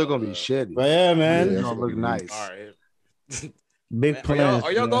 Y'all still gonna be shitty. But yeah, man, it's gonna look nice. All right. Big plans.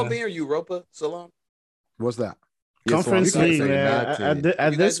 Are y'all gonna be in Europa, Salon? What's that? Conference League, man.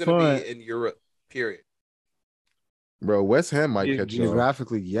 At this point, be in Europe. Period. Bro, West Ham might catch you.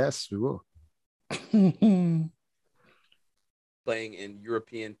 Geographically, yes, we will. Playing in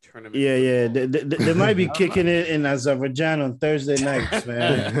European tournament. Yeah. They might be kicking it in Azerbaijan on Thursday nights,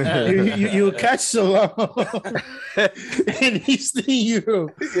 man. You'll catch Salah in Eastern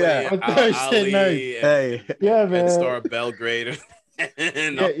Europe. Yeah, on Thursday night. Yeah, man. Red Star Belgrade.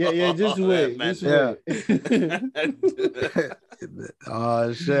 Yeah. Just wait.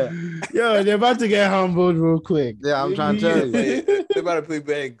 Oh shit! Yo, they're about to get humbled real quick. Yeah, I'm trying to tell you. They're about to play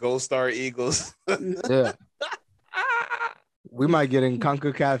bad Gold Star Eagles. Yeah. We might get in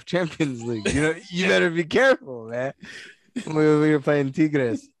CONCACAF Champions League. You better be careful, man. We were playing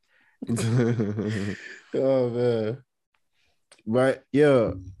Tigres. Oh man. But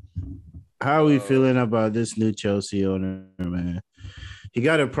yo, how are we feeling about this new Chelsea owner, man? He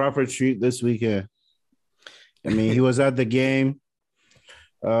got a proper treat this weekend. I mean, he was at the game.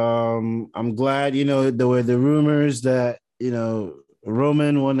 I'm glad, there were the rumors that,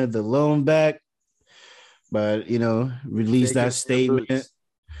 Roman wanted the loan back, but, released that statement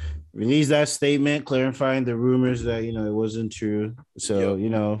clarifying the rumors that, it wasn't true. So,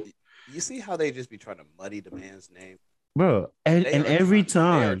 You see how they just be trying to muddy the man's name? Bro, and every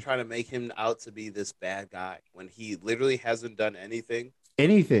time they are trying to make him out to be this bad guy when he literally hasn't done anything.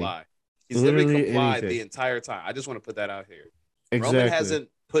 He's literally complied the entire time. I just want to put that out here. Exactly. Roman hasn't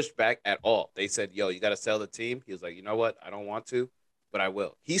pushed back at all. They said, yo, you got to sell the team. He was like, you know what? I don't want to, but I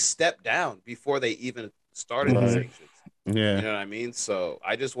will. He stepped down before they even started the sanctions. Yeah. You know what I mean? So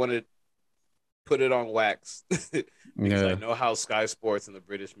I just wanted to put it on wax because I know how Sky Sports and the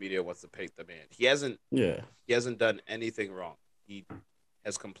British media wants to paint the man. He hasn't done anything wrong. He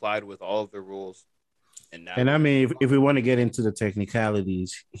has complied with all of the rules. And I mean, if we want to get into the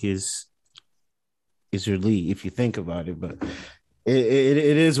technicalities, his relief, if you think about it, but it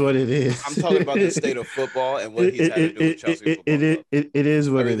is what it is. I'm talking about the state of football and what he's had to do with Chelsea football. It is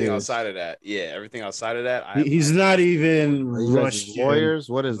what everything it is. Outside of that, everything outside of that, he's not even rushed. Lawyers,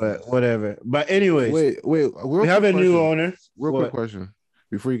 what is that? Whatever. But anyways, wait. We have a new owner. Real quick question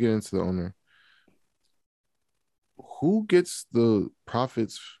before you get into the owner: who gets the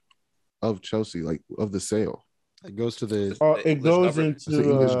profits of Chelsea, like of the sale? It goes to the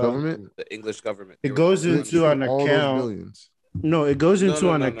English government. The English government. It goes into an account. No, it goes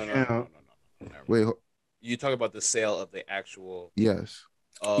into an account. Wait, you talk about the sale of the actual? Yes.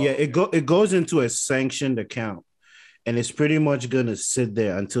 It goes into a sanctioned account, and it's pretty much gonna sit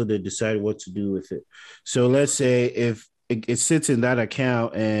there until they decide what to do with it. So let's say if it sits in that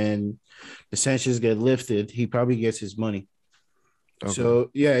account and the sanctions get lifted, he probably gets his money. Okay. So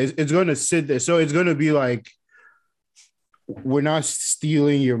it's going to sit there. So it's going to be like, we're not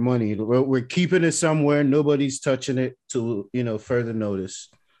stealing your money. We're keeping it somewhere. Nobody's touching it to further notice.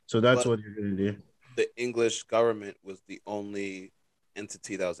 So that's what you're going to do. The English government was the only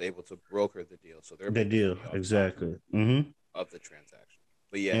entity that was able to broker the deal. So they're the deal exactly of the transaction.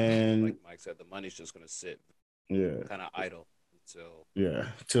 But yeah, and like Mike said, the money's just gonna sit kind of idle till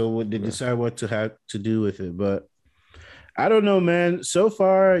they decide what to have to do with it. But I don't know, man. So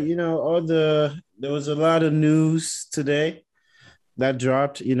far, there was a lot of news today that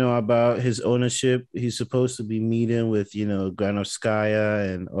dropped, about his ownership. He's supposed to be meeting with,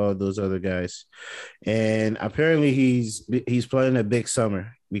 Granovskaya and all those other guys. And apparently he's planning a big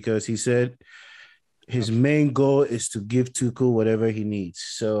summer because he said his main goal is to give Tuchel whatever he needs.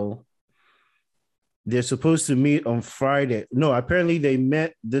 So they're supposed to meet on Friday. No, apparently they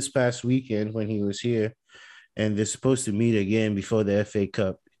met this past weekend when he was here, and they're supposed to meet again before the FA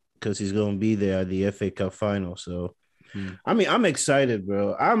Cup because he's going to be there at the FA Cup final. So, I mean, I'm excited,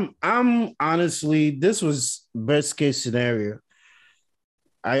 bro. I'm honestly, this was best case scenario.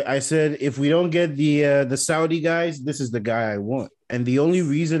 I said if we don't get the Saudi guys, this is the guy I want, and the only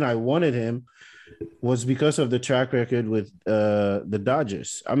reason I wanted him was because of the track record with the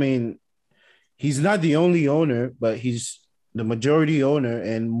Dodgers. I mean, he's not the only owner, but he's the majority owner,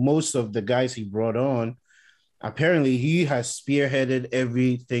 and most of the guys he brought on, apparently he has spearheaded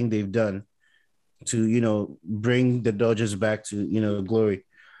everything they've done to, bring the Dodgers back to, glory.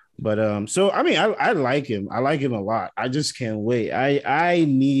 But so I mean, I like him. I like him a lot. I just can't wait. I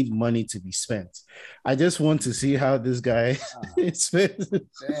need money to be spent. I just want to see how this guy spends.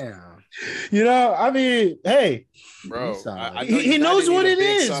 Damn. I mean, hey, bro. He knows what it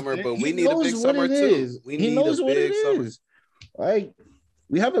is. Summer, but we need a big summer too. He knows what it is. Like,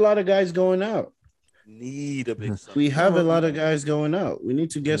 we have a lot of guys going out. Need a big summer. We have a lot of guys going out. We need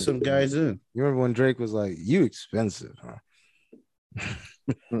to get some guys in. You remember when Drake was like, "You expensive, huh?"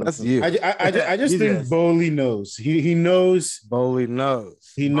 That's you. I just think Bowley knows. He knows. Bowley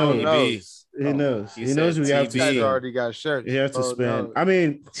knows. He knows. He knows. He knows we have to spend. Already got shirts. He has to spend. I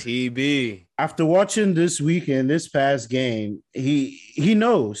mean, TB. After watching this past game, he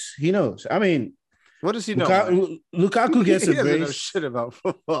knows. He knows. I mean, what does he know? Lukaku gets a brace. He doesn't know shit about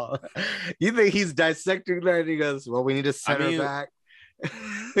football. You think he's dissecting that? And he goes, "Well, we need a center back."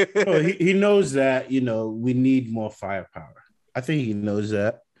 No, he knows that we need more firepower. I think he knows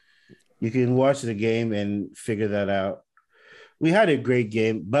that. You can watch the game and figure that out. We had a great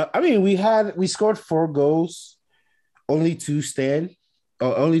game, but I mean, we scored 4 goals, only 2 stood.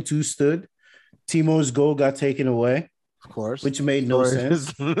 Timo's goal got taken away, of course, which made no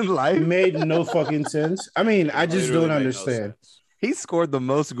sense. It made no fucking sense. I mean, I just don't understand. He scored the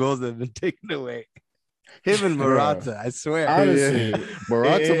most goals that have been taken away. Him and Morata, I swear. Honestly,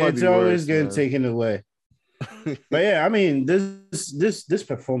 it's always getting taken away. But yeah, I mean, this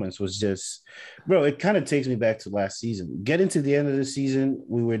performance was just, bro, it kind of takes me back to last season. Getting to the end of the season,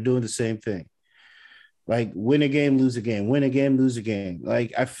 we were doing the same thing. Like, win a game, lose a game, win a game, lose a game.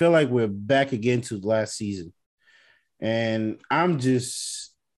 Like, I feel like we're back again to last season. And I'm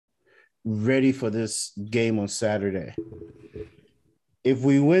just ready for this game on Saturday. If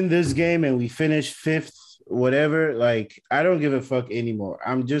we win this game and we finish 5th, whatever, like, I don't give a fuck anymore.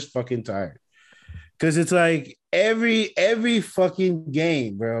 I'm just fucking tired. Because it's like every fucking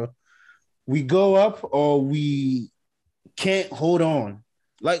game, bro, we go up or we can't hold on.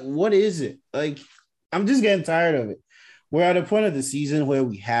 Like, what is it? Like, I'm just getting tired of it. We're at a point of the season where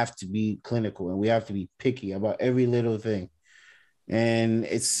we have to be clinical and we have to be picky about every little thing. And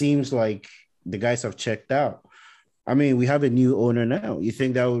it seems like the guys have checked out. I mean, we have a new owner now. You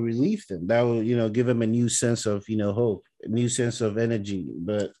think that will relieve them? That will, give them a new sense of, hope, a new sense of energy.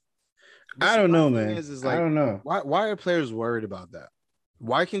 But I don't know, man. I don't know. Why are players worried about that?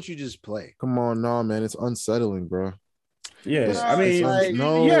 Why can't you just play? Come on, no, man. It's unsettling, bro. Yeah, I mean,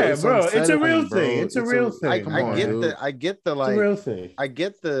 bro. It's a real thing. It's a real thing. I get the like. It's a real thing.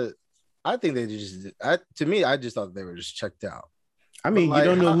 I think they just. To me, I just thought they were just checked out. I mean, you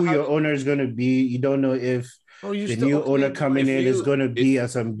don't know who your owner is going to be. You don't know if the new owner coming in is going to be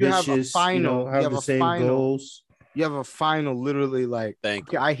as ambitious. Have the same goals. You have a final, literally, like,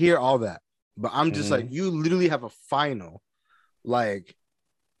 okay, I hear all that, but I'm just like, you literally have a final. Like,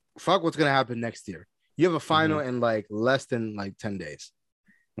 fuck what's going to happen next year. You have a final in like less than like 10 days.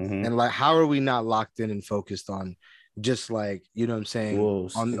 And like, how are we not locked in and focused on just like, you know what I'm saying,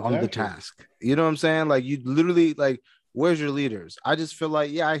 on the task? You know what I'm saying? Like, you literally, like, where's your leaders? I just feel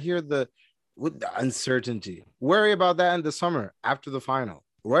like, I hear with the uncertainty. Worry about that in the summer after the final.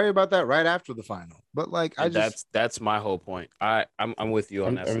 Worry about that right after the final. But like, that's my whole point. I'm with you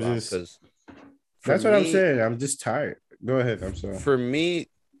on that because that's what I'm saying. I'm just tired. Go ahead. I'm sorry. For me,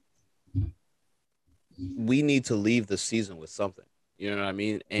 we need to leave the season with something. You know what I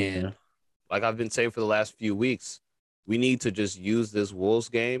mean? And like I've been saying for the last few weeks, we need to just use this Wolves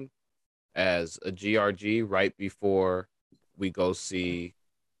game as a GRG right before we go see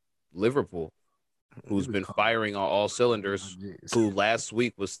Liverpool, who's been firing on all cylinders, who last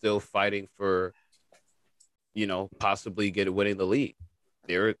week was still fighting for, possibly winning the league.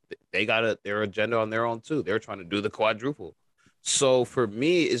 They got their agenda on their own too. They're trying to do the quadruple. So for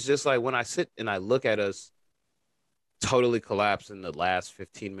me, it's just like when I sit and I look at us totally collapse in the last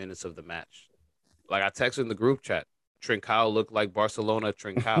 15 minutes of the match. Like I texted in the group chat, Trincao looked like Barcelona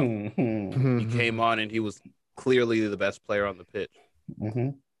Trincao. He came on and he was clearly the best player on the pitch.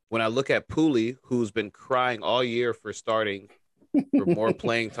 When I look at Pooley, who's been crying all year for starting for more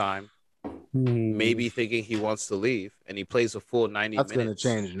playing time, maybe thinking he wants to leave, and he plays a full 90 minutes. That's going to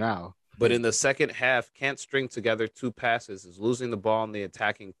change now. But in the second half, can't string together 2 passes, is losing the ball in the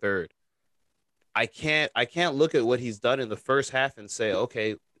attacking third. I can't look at what he's done in the first half and say,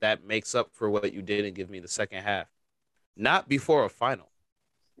 okay, that makes up for what you didn't give me the second half. Not before a final.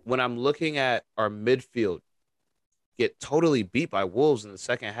 When I'm looking at our midfield get totally beat by Wolves in the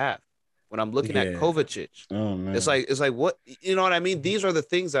second half. When I'm looking at Kovacic, it's like what, you know what I mean? These are the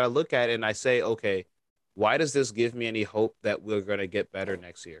things that I look at and I say, okay, why does this give me any hope that we're going to get better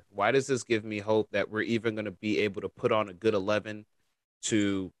next year? Why does this give me hope that we're even going to be able to put on a good 11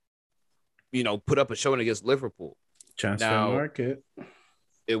 to, put up a showing against Liverpool? Transfer market.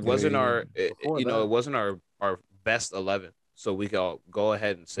 It wasn't it wasn't our best 11. So we can go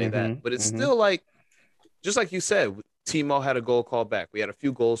ahead and say that. But it's still like, just like you said, Timo had a goal called back. We had a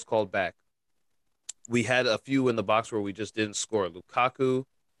few goals called back. We had a few in the box where we just didn't score. Lukaku,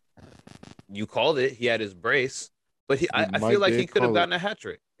 you called it. He had his brace, but I feel like he could have gotten a hat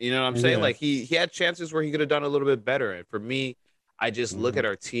trick. You know what I'm saying? Like he had chances where he could have done a little bit better. And for me, I just look at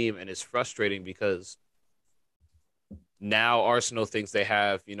our team and it's frustrating because now Arsenal thinks they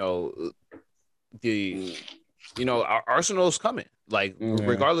have, our Arsenal's coming. Like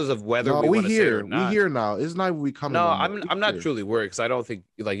regardless of whether we want to say it or not. We here now. It's not we coming. No, I'm not truly worried because I don't think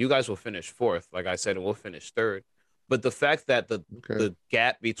like you guys will finish fourth, like I said, and we'll finish third. But the fact that the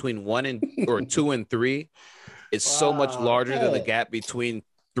gap between 2 and 3 is so much larger than the gap between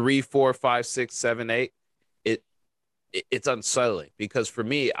 3, 4, 5, 6, 7, 8, it's unsettling because for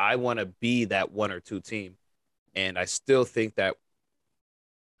me, I want to be that 1 or 2 team, and I still think that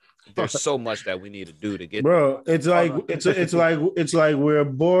there's so much that we need to do to get. Bro, it's like we're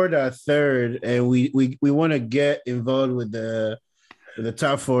bored at third, and we want to get involved with the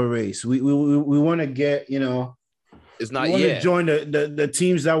top 4 race. We want to get It's not yet. We want to join the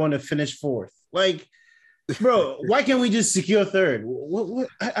teams that want to finish fourth. Like, bro, why can't we just secure third? What?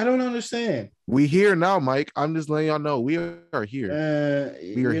 I don't understand. We here now, Mike. I'm just letting y'all know we are here.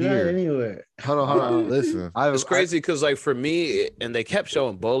 We are here. Not anywhere. Hold on. Listen, it's crazy because, like, for me, and they kept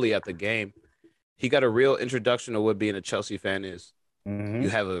showing Bowley at the game. He got a real introduction of what being a Chelsea fan is. You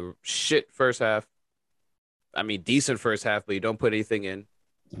have a shit first half. I mean, decent first half, but you don't put anything in.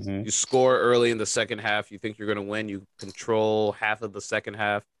 You score early in the second half. You think you're going to win. You control half of the second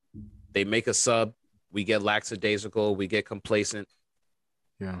half. They make a sub. We get lackadaisical. We get complacent.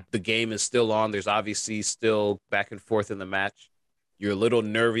 Yeah. The game is still on. There's obviously still back and forth in the match. You're a little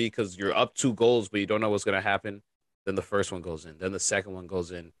nervy because you're up 2 goals, but you don't know what's going to happen. Then the first one goes in. Then the second one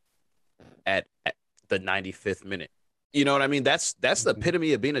goes in at the 95th minute. You know what I mean? That's the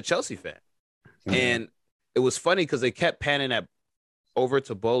epitome of being a Chelsea fan. And it was funny because they kept panning over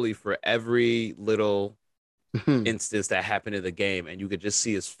to Bowley for every little instance that happened in the game, and you could just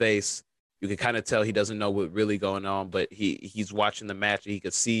see his face. You could kind of tell he doesn't know what's really going on, but he's watching the match. And he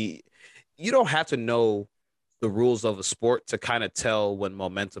could see. You don't have to know the rules of a sport to kind of tell when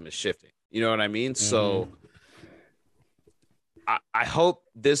momentum is shifting. You know what I mean? So I hope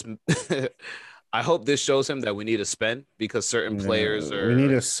this. I hope this shows him that we need to spend because certain players are. We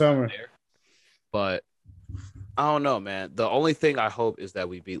need a summer, there. But I don't know, man. The only thing I hope is that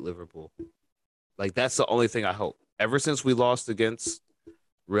we beat Liverpool. Like that's the only thing I hope. Ever since we lost against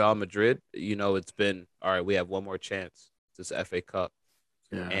Real Madrid, it's been all right. We have one more chance. This FA Cup,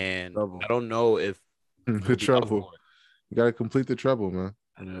 and I don't know if the treble. You got to complete the treble, man.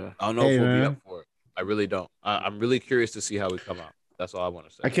 Yeah. I don't know if we'll be up for it. I really don't. I'm really curious to see how we come out. That's all I want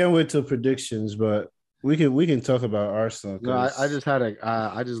to say. I can't wait till predictions, but we can talk about Arsenal. No, I just had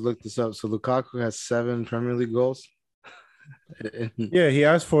I just looked this up. So Lukaku has 7 Premier League goals. Yeah, he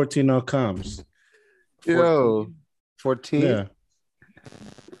has 14 no comms. 14. Yeah,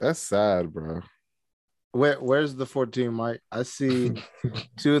 that's sad, bro. Where's the 14, Mike? I see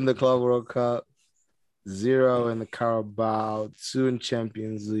 2 in the Club World Cup, 0 in the Carabao, 2 in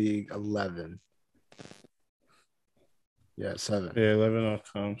Champions League, 11. Yeah, 7. Yeah, 11 all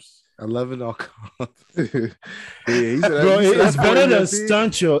comes. 11 all comes. Bro, it's better than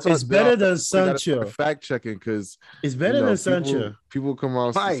Sancho. It's better than Sancho. Fact checking because it's better than Sancho. People come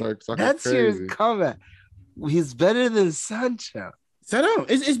out and start talking that's crazy. That's your comment. He's better than Sancho.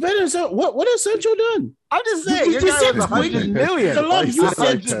 It's better than Sancho. What has Sancho done? I'm just saying. You said 100 million. Salam, you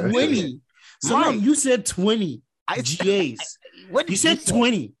said 20. Salam, you said 20. GAs. What you said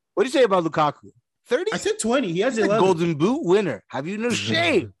 20. What did you say about Lukaku? 30? I said 20. He has 11. Golden Boot winner. Have you no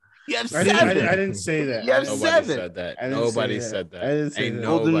shame? You have 7. I didn't say that. You have Nobody 7. Said that. Nobody said that. I didn't say that.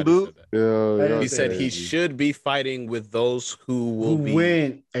 Golden Boot. He said he should be fighting with those who will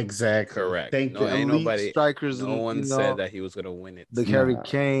win. Exactly. Correct. Thank you. Ain't nobody. Strikers. No one said that he was going to win it. The Harry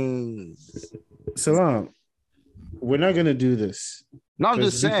Kanes. Salam, we're not going to do this. No, I'm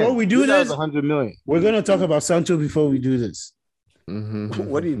just saying. Before we do this, 100 million. We're going to talk about Sancho before we do this. Mm-hmm.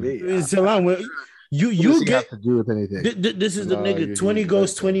 What do you mean? Salam, you get to do with anything. This is the nigga. 20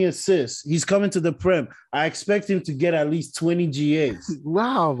 goals, 20 assists. He's coming to the Prem. I expect him to get at least 20 GAs.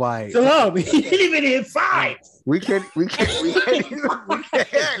 Wow, Mike. Salam, he didn't even hit 5. We can't. Okay.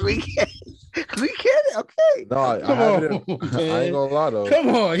 No, I ain't gonna lie though.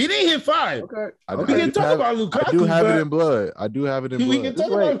 Come on, he didn't hit 5. Okay. We can talk about Lukaku. I do have it in blood. We can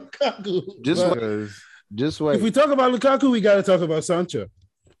talk about Lukaku. Just wait. If we talk about Lukaku, we got to talk about Sancho.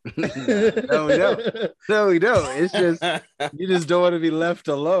 No, we don't. It's just you just don't want to be left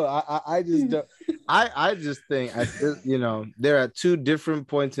alone. I just don't. I just think they're at 2 different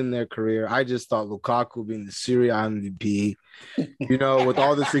points in their career. I just thought Lukaku being the Serie A MVP, with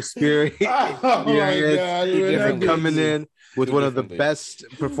all this experience, coming in with one of the best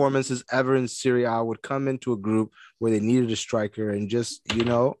performances ever in Serie A, would come into a group where they needed a striker and just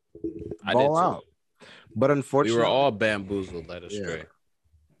ball out. But unfortunately, we were all bamboozled led astray.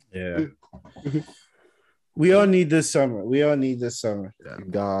 Yeah. We all need this summer.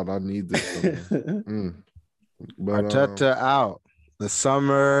 God, I need this summer. But, Arteta out. The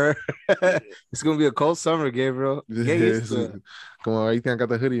summer. It's going to be a cold summer, Gabriel. Get used to it. Come on, you think I got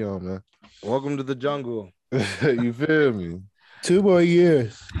the hoodie on, man? Welcome to the jungle. You feel me? 2 more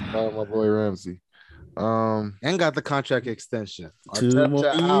years. My boy Ramsey. And got the contract extension. 2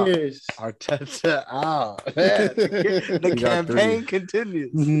 more years. Arteta out. The campaign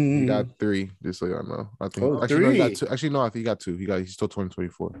continues. He got 3, just so y'all know. I think 3. No, he got 2. Actually, no, I think he got 2. He's still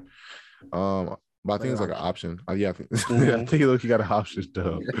 2024. But I think it's like an option. I think he got an option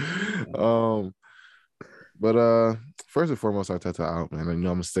though. But first and foremost, Arteta out, man. And I'm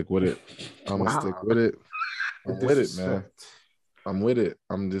gonna stick with it. I'm with it, man. I'm with it.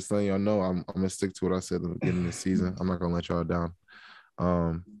 I'm just letting y'all know I'm gonna stick to what I said at the beginning of the season. I'm not gonna let y'all down.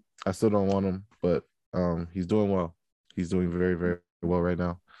 I still don't want him, but he's doing well. He's doing very, very well right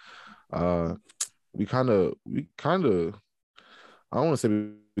now. We kind of I don't want to say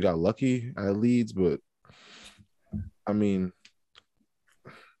we got lucky at Leeds, but I mean,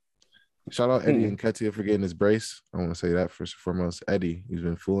 shout out Eddie and Nketiah for getting his brace. I want to say that first and foremost. Eddie, he's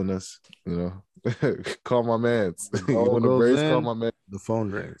been fooling us, Call my mans. You want a brace? Call my man. The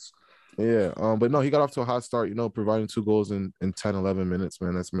phone rings. Yeah. But no, he got off to a hot start, providing 2 goals in 10, 11 minutes,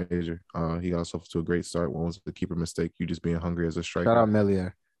 man. That's major. He got off to a great start. One was the keeper mistake. You just being hungry as a striker. Shout out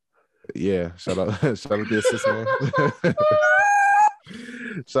Melier. Yeah. Shout out the assist man.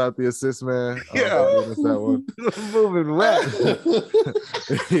 Shout out the assist man. Yeah. That one. Moving wet.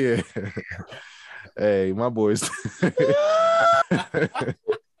 Yeah. Hey, my boys.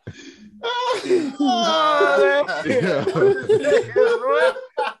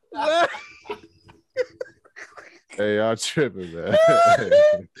 Hey, y'all tripping, man.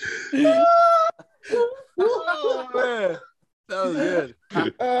 Oh, man. That was good.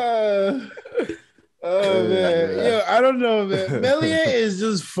 Oh man, yo, I don't know, man. Melier is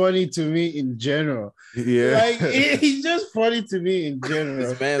just funny to me in general. Yeah, he's just funny to me in general.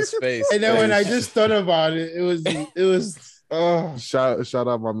 His man's face. And then when I just thought about it, it was. Oh, shout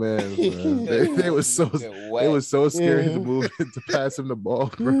out my man. They was so scared to move to pass him the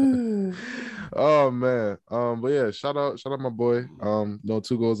ball, bro. Oh man. But yeah, shout out my boy. 2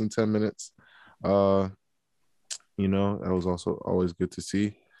 goals in 10 minutes. That was also always good to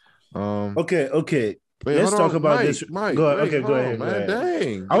see. Okay. Wait, let's talk about Mike, this. Mike, go ahead, man.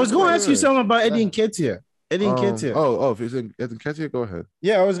 Dang. I was going to ask you something about Eddie Nketiah. If it's Eddie Nketiah, go ahead.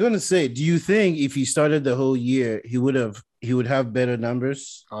 Yeah, I was going to say, do you think if he started the whole year, he would have better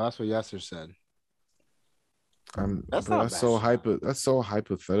numbers? Oh, that's what Yasser said. That's so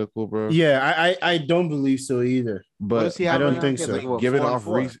hypothetical, bro. Yeah, I don't believe so either. But I don't think so. Giving off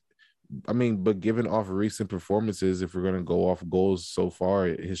but given off recent performances, if we're gonna go off goals so far,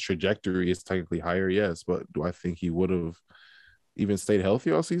 his trajectory is technically higher, yes. But do I think he would have even stayed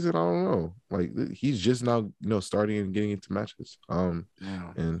healthy all season? I don't know. Like he's just now, starting and getting into matches. And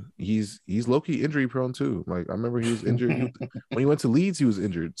he's low-key injury prone too. Like I remember he was injured when he went to Leeds, he was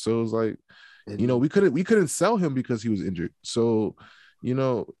injured. So it was like, we couldn't sell him because he was injured. So,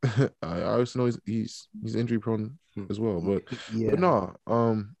 I also know he's injury prone as well. But no,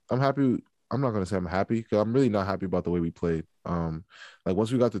 I'm happy. I'm not gonna say I'm happy because I'm really not happy about the way we played. Like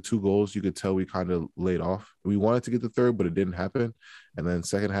once we got the 2 goals, you could tell we kind of laid off. We wanted to get the third, but it didn't happen. And then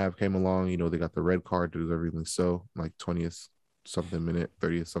second half came along. They got the red card to everything. So like 20th something minute,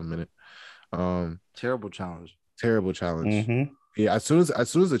 30th something minute. Terrible challenge. Mm-hmm. Yeah, as soon as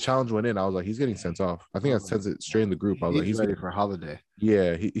the challenge went in, I was like, he's getting sent off. I think I sent it straight in the group. I was he's ready for holiday.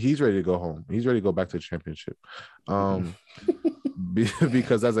 Yeah, he's ready to go home. He's ready to go back to the championship.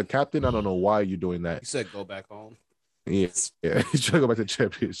 Because as a captain, I don't know why you're doing that. You said go back home. Yes, yeah, he's trying to go back to the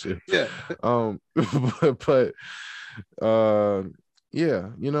championship. Yeah. But yeah,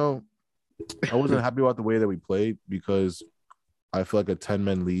 I wasn't happy about the way that we played because I feel like a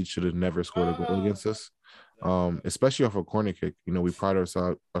 10-man lead should have never scored a goal against us. Especially off a corner kick. We pride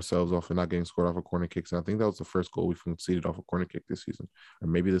ourselves off of not getting scored off of corner kicks. And I think that was the first goal we conceded off a corner kick this season, or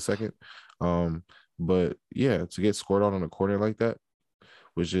maybe the second. But yeah, to get scored on a corner like that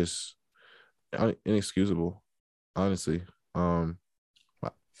was just inexcusable, honestly.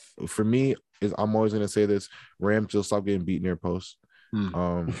 For me, I'm always gonna say this: Ram just stop getting beat near post.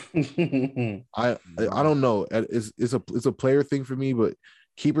 I don't know. It's a player thing for me, but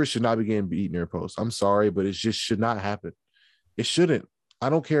keepers should not be getting beat near post. I'm sorry, but it just should not happen. It shouldn't. I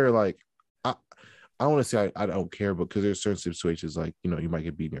don't care. Like I don't want to say I don't care, but because there's certain situations like you might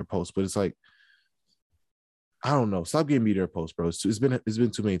get beat near post, but it's like I don't know. Stop getting beat near post, bro. It's been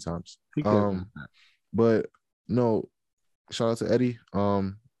too many times. But no. Shout out to Eddie.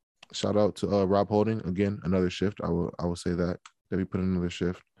 Shout out to Rob Holding again. Another shift. I will say that we put in another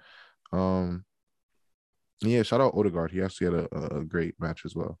shift. Yeah, shout out Odegaard. He actually had a great match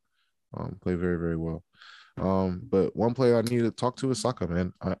as well. Played very, very well. But one player I need to talk to is Saka,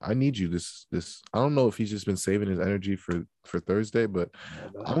 man. I need you this. I don't know if he's just been saving his energy for Thursday, but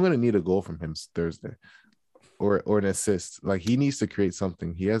I'm gonna need a goal from him Thursday, or an assist. Like he needs to create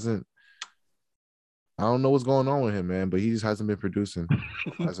something. He hasn't. I don't know what's going on with him, man, but he just hasn't been producing.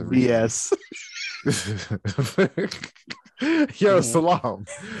 As of BS. Yo, Salam,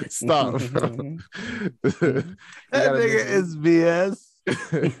 stop. That nigga is BS.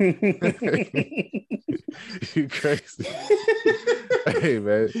 You crazy? Hey,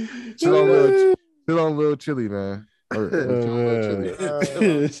 man, chill on little chili, man.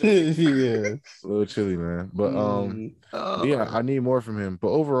 Little chili, man. But yeah, I need more from him. But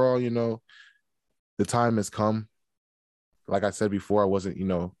overall, the time has come. Like I said before, I wasn't,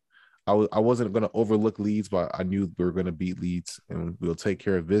 I wasn't going to overlook Leeds, but I knew we were going to beat Leeds and we'll take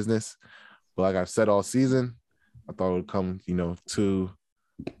care of business. But like I've said all season, I thought it would come, to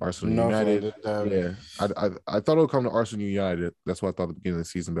Arsenal United. Yeah, I thought it would come to Arsenal United. That's what I thought at the beginning of the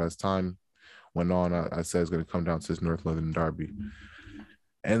season. But as time went on, I said it's going to come down to this North London derby.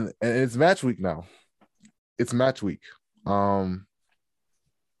 And it's match week now. It's match week. I've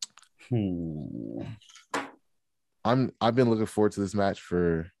been looking forward to this match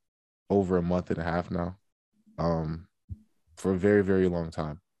for over a month and a half now, for a very, very long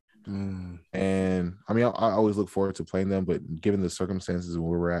time. And I mean, I always look forward to playing them, but given the circumstances and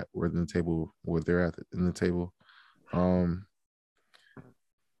where they're at in the table,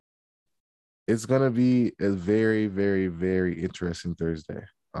 it's gonna be a very, very, very interesting Thursday.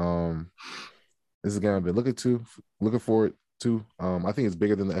 This is gonna be looking forward to. I think it's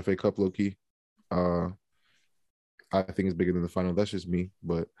bigger than the FA Cup, low key. I think it's bigger than the final. That's just me,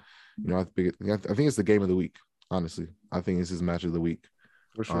 but I think it's the game of the week. Honestly, I think it's his match of the week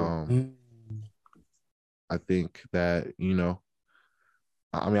for sure. I think that I mean,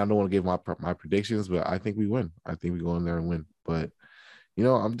 I don't want to give my predictions, but I think we win. I think we go in there and win. But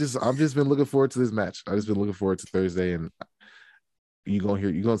I'm just been looking forward to this match. I just been looking forward to Thursday, and you're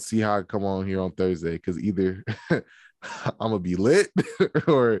gonna see how I come on here on Thursday, because either I'm gonna be lit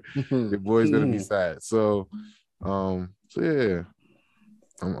or your boy's gonna be sad. So yeah,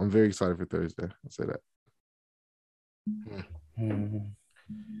 I'm very excited for Thursday. I'll say that.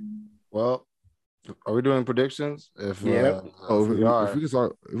 Well, are we doing predictions? If we can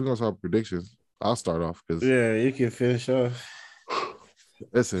start predictions, I'll start off because you can finish off.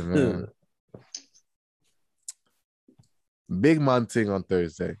 Listen, man. Big man thing on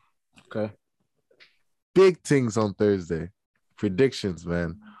Thursday. Okay. Big things on Thursday. Predictions,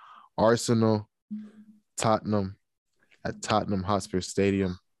 man. Arsenal, Tottenham at Tottenham Hotspur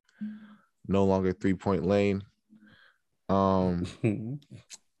Stadium. No longer 3-point lane. But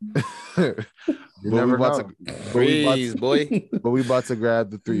we about to grab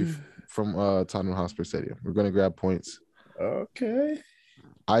the 3 from Tottenham Hotspur Stadium. We're gonna grab points. Okay.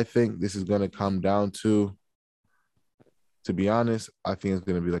 I think this is gonna come down to be honest, I think it's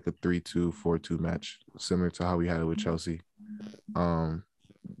gonna be like a 3-2, 4-2 match, similar to how we had it with Chelsea.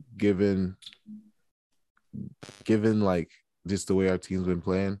 Given like just the way our team's been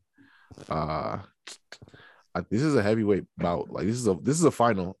playing, this is a heavyweight bout. Like this is a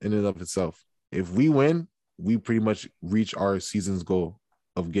final in and of itself. If we win, we pretty much reach our season's goal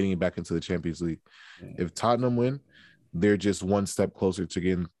of getting back into the Champions League. If Tottenham win, they're just one step closer to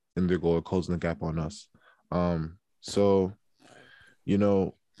getting in their goal, closing the gap on us. So, you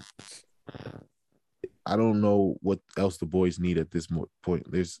know, I don't know what else the boys need at this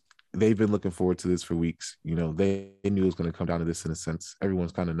point. They've been looking forward to this for weeks. You know, they knew it was going to come down to this in a sense.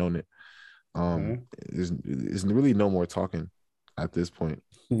 Everyone's kind of known it. There's really no more talking at this point.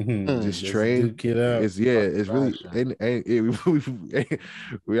 Just train. It's really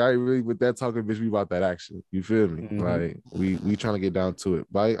we are really with that talking, bitch. We about that action. You feel me? Like we trying to get down to it.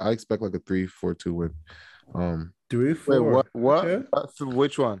 But I expect like a 3-4-2 win. 3-4. Wait, what? Okay.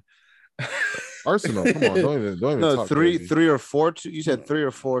 Which one? Arsenal. Come on, don't even talk. 3 or 4-2. You said 3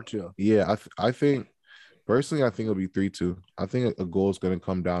 or 4-2. Yeah, I think personally, I think it'll be 3-2. I think a goal is going to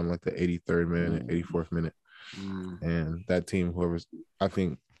come down like the 83rd minute, 84th minute, and that team, I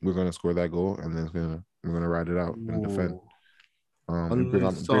think we're going to score that goal, and then we're gonna ride it out and defend.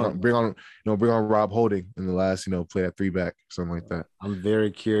 Bring on Rob Holding in the last, play at 3-back, something like that. I'm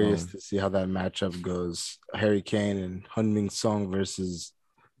very curious to see how that matchup goes. Harry Kane and Heung-min Son versus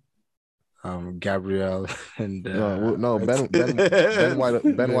Gabriel and Ben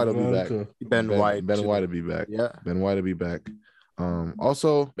White will be back. Ben White will be back. Yeah, Ben White will be back.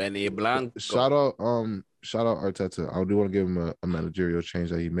 Also, Benny Blanco. Shout out Arteta. I do want to give him a managerial change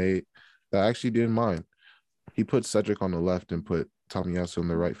that he made that I actually didn't mind. He put Cedric on the left and put Tomiyasu on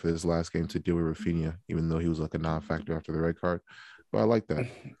the right for this last game to deal with Rafinha, even though he was like a non-factor after the red card. But I like that.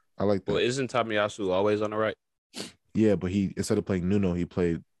 Well, isn't Tomiyasu always on the right? Yeah, but he, instead of playing Nuno, he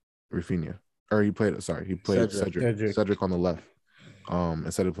played Rafinha. Or he played Cedric on the left.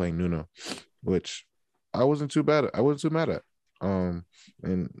 Instead of playing Nuno, which I wasn't too mad at. And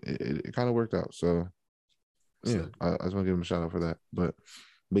it kind of worked out. So yeah, I just want to give him a shout out for that. But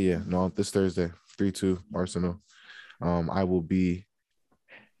yeah, no, this Thursday, 3-2 Arsenal. I will be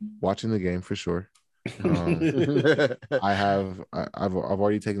watching the game for sure. I've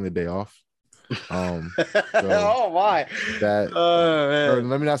already taken the day off. Oh my!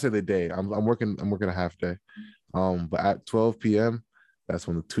 Let me not say the day. I'm working a half day. But at 12 p.m. that's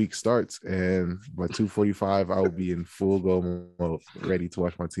when the tweak starts, and by 2:45 I will be in full go mode, ready to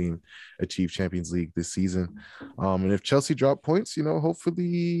watch my team achieve Champions League this season. And if Chelsea drop points,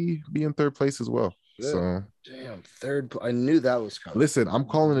 hopefully be in third place as well. Good. So damn, third. I knew that was coming. Listen, I'm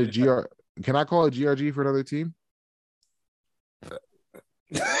calling a GR. Can I call a GRG for another team?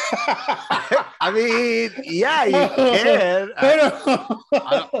 I mean, yeah, you can.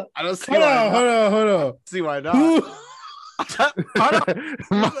 I don't see why not. Hold on. See why not?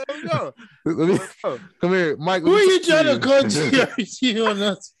 Let me come here, Mike. Who are you trying to call GRG on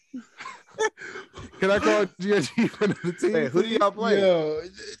us? Can I call GRG for another team? Hey, who do y'all play? Yo,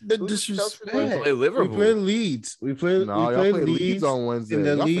 the disrespect. We play Liverpool. We play Leeds. We play Leeds on Wednesday in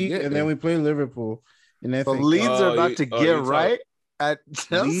the league, and then we play Liverpool. And so Leeds are about to get right at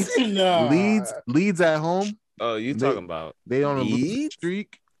Chelsea. Leeds at home. Oh, you talking about they on a losing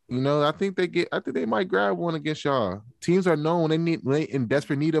streak? I think they might grab one against y'all. Teams are known they in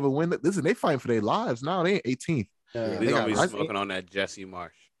desperate need of a win. Listen, they fighting for their lives now. They ain't 18th. They gonna be smoking on that Jesse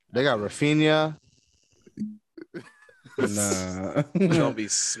Marsh. They got Rafinha. Nah, they gonna be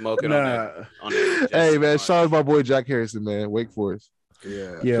smoking on that. Hey man, shout out my boy Jack Harrison, man. Wake Forest.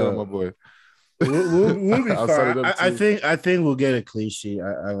 Yeah, shout out my boy. We'll be fine. I think we'll get a clean sheet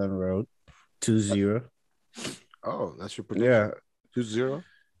at Island Road, 2-0. Oh, that's your prediction. Yeah, 2-0.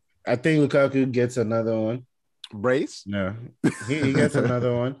 I think Lukaku gets another one. Brace? No, he gets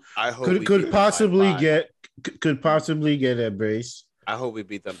another one. I hope could possibly get a brace. I hope we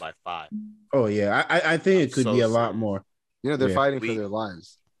beat them by 5. Oh yeah, I think it could be a lot more. They're fighting for their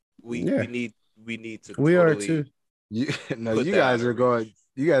lives. We need to. We are too. You guys are going.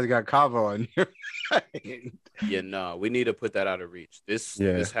 You guys got Cavo on your mind. Yeah, no, we need to put that out of reach. This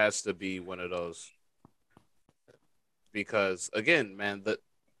has to be one of those, because again, man,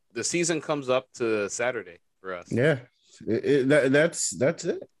 the season comes up to Saturday for us. Yeah, that's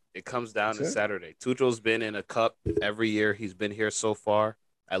it. It comes down to Saturday. Tuchel's been in a cup every year he's been here so far,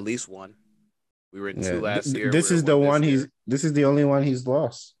 at least one. We were in 2 last year. This is the one this is the only one he's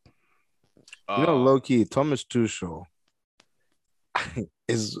lost. Low key, Thomas Tuchel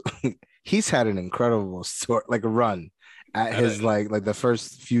he's had an incredible run at his like the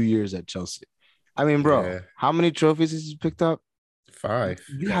first few years at Chelsea. I mean, bro, how many trophies has he picked up? 5.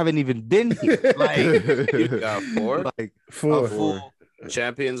 You haven't even been here. You got 4. Like 4. Full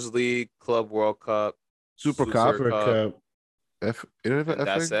Champions League, Club World Cup, Super Cup. That's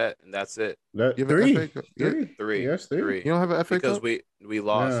it. 3. 3. Yes, 3. You don't have an FA because Cup? we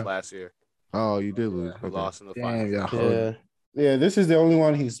lost last year. Oh, you did lose. We lost in the finals. Yeah, this is the only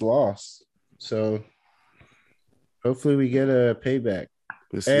one he's lost. So hopefully we get a payback.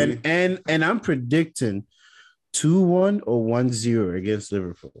 And I'm predicting 2-1 or 1-0 against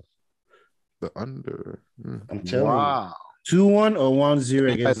Liverpool. The under. I'm telling you. 2-1 or 1-0 against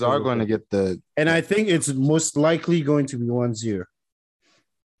Liverpool. Guys are going to get and I think it's most likely going to be 1-0.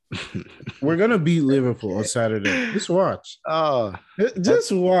 We're gonna beat Liverpool on Saturday. Just watch.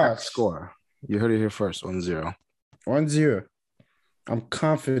 Just watch. Score. You heard it here first. 1-0. 1-0. I'm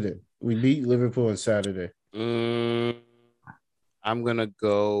confident we beat Liverpool on Saturday. I'm gonna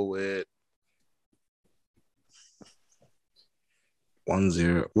go with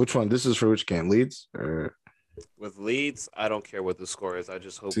 1-0. Which one? This is for which game? Leeds? With Leeds, I don't care what the score is. I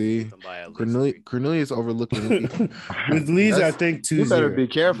just hope we beat them by at least. Cornelius overlooking. With Leeds, I think 2-0. You better be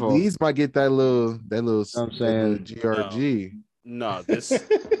careful. Leeds might get that little. I'm saying GRG. No, this.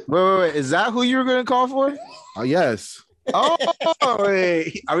 Wait. Is that who you were going to call for? Oh yes. Oh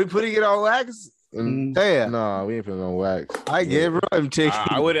wait. Are we putting it on wax? Yeah. No, we ain't putting on wax. I get it, bro. I'm taking.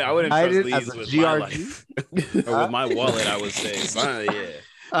 I wouldn't trust Leeds with GRG? my life. Or with my wallet. I would say,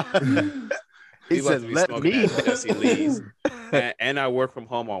 yeah. He said, "Let me." Leeds. And I work from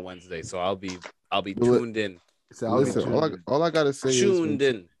home on Wednesday, so I'll be tuned in. So listen, all I gotta say tuned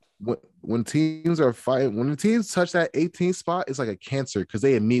is when teams are fighting, when the teams touch that 18th spot, it's like a cancer because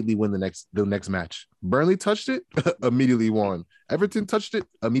they immediately win the next match. Burnley touched it, immediately won. Everton touched it,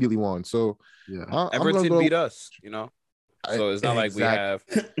 immediately won. So Everton beat us, So it's not like we have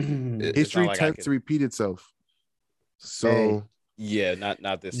history tends to repeat itself. So yeah,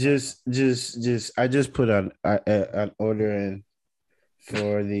 not this. Just I just put an order in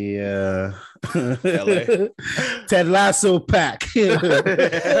for the Ted Lasso pack. Just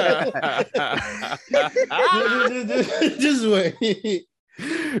wait.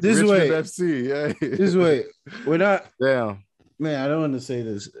 Just wait. FC, yeah. Just wait. We're not. Damn. Man, I don't want to say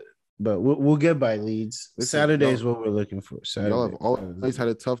this, but we'll get by Leeds. Saturday is what we're looking for. Saturday. Y'all have always had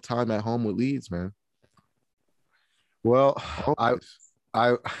a tough time at home with Leeds, man. Well,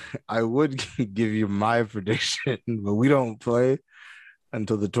 I would give you my prediction, but we don't play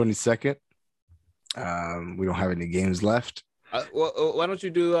until the 22nd. We don't have any games left. Well, why don't you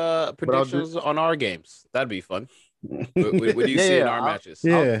do predictions on our games? That'd be fun. What do you see in our matches?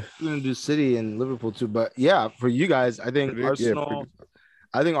 Yeah, I'm gonna do City and Liverpool too, but yeah, for you guys, I think Arsenal.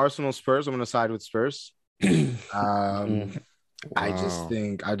 I think Arsenal Spurs. I'm gonna side with Spurs. I just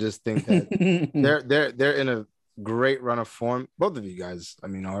think that they're in a great run of form. Both of you guys, I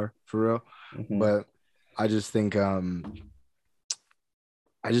mean, are for real. But I just think that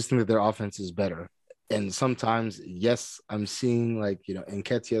their offense is better. And sometimes, yes, I'm seeing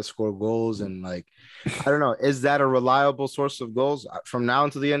Nketiah score goals and I don't know, is that a reliable source of goals from now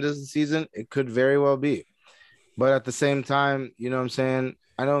until the end of the season? It could very well be. But at the same time, you know what I'm saying?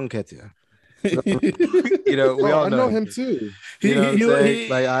 I know Nketiah. We all know him too.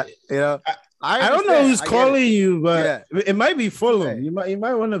 I don't know who's calling you, but it might be Fulham. You might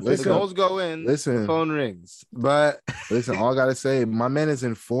want to pick the goals go in. Listen, the phone rings. But listen, all I gotta say, my man is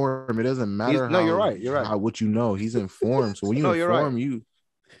in form. It doesn't matter. You're right. You're right. What you know, he's in form. So when you inform,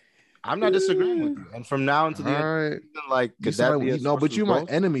 I'm not disagreeing with you. And from now until the end, but you're my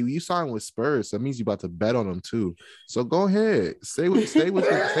enemy. You signed with Spurs. That means you about to bet on them too. So go ahead, stay with them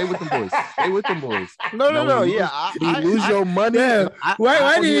boys. Stay with them boys. No. You lose your money.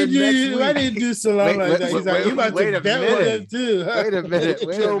 Why did you do Salah like that? He's like, you about to bet with them too. Wait a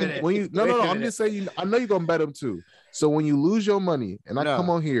minute. I'm just saying. I know you're gonna bet them too. So when you lose your money, and I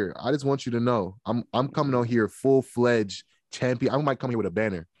come on here, I just want you to know, I'm coming on here full-fledged champion. I might come here with a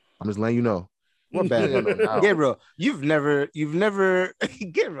banner. I'm just letting you know. What banner? Gabriel, you've never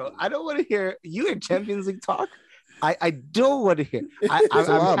Gabriel, I don't want to hear you in Champions League talk. I don't want to hear.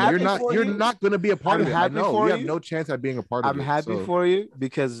 Salam, you're not going to be a part of it. I know you have no chance at being a part of it. I'm happy for you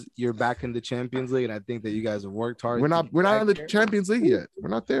because you're back in the Champions League, and I think that you guys have worked hard. We're not in the Champions League yet. We're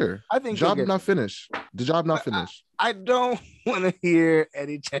not there. I think job not finished. The job not finished. I don't want to hear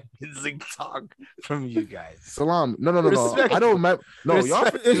any Champions League talk from you guys. Salam, no. I don't. No, y'all.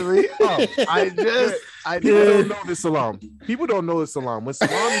 People don't know this, Salam. People don't know this, Salam. When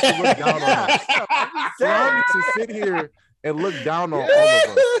Salam used to look down on us, Salam used to sit here and look down on all of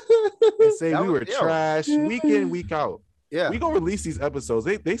us and say we were trash week in, week out. Yeah, we gonna release these episodes.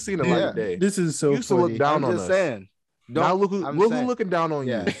 They seen the light of day. This is so. You used to look down on us. Saying. Now look who's looking down on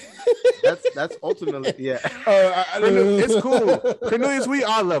you. That's ultimately it's cool. Cornelius, we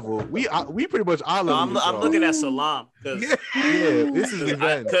our level. We pretty much our level. I'm looking at Salam because this is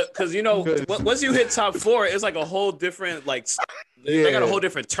revenge. Because once you hit top 4, it's like a whole different they got a whole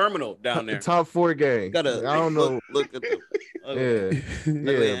different terminal down there. Top 4 gang. I don't know. Look at the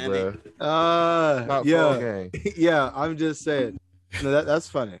bro. Yeah. I'm just saying. No, that's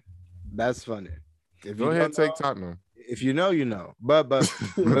funny. That's funny. Go ahead and take Tottenham. If you know, you know. But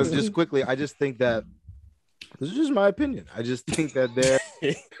just quickly, I just think that this is just my opinion. I just think that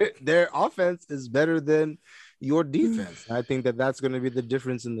their offense is better than your defense. I think that that's going to be the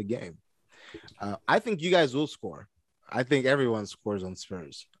difference in the game. I think you guys will score. I think everyone scores on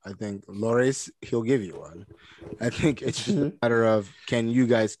Spurs. I think Lloris, he'll give you one. I think it's just a matter of can you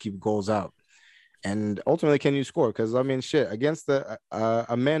guys keep goals out? And ultimately, can you score? Because, I mean, against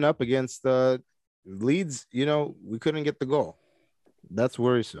a man up against the Leeds, we couldn't get the goal. That's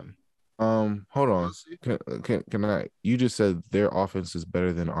worrisome. Hold on. Can I? You just said their offense is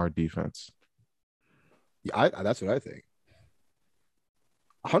better than our defense. Yeah, that's what I think.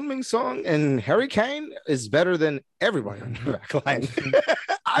 Heung-min Son and Harry Kane is better than everybody on the back line.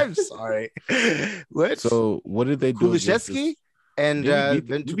 I'm sorry. So what did they do? Kulusevski and we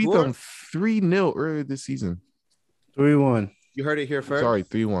beat them 3-0 earlier this season. 3-1. You heard it here first. Sorry,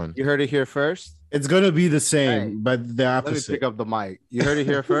 3-1. You heard it here first. It's gonna be the same, but the opposite. Let me pick up the mic. You heard it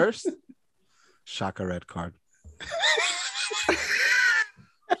here first. Shaka red card.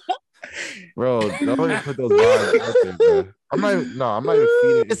 Bro, don't even put those bars out there, bro. I'm not even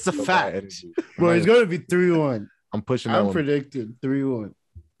feeding. It's a fact. Bro, it's gonna be 3-1. I'm pushing. I'm predicting 3-1.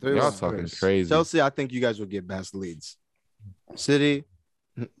 Y'all talking crazy. Chelsea, I think you guys will get past Leeds. City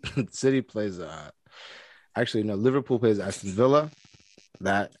plays. Actually, no. Liverpool plays Aston Villa.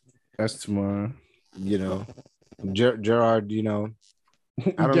 That's tomorrow. Gerard. I don't Gerard know.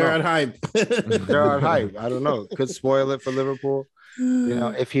 hype. Gerard hype. I don't know. Could spoil it for Liverpool.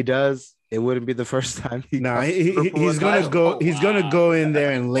 If he does, it wouldn't be the first time. He's gonna go. He's gonna go in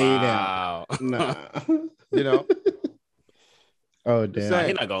there and lay down. Nah. Oh damn!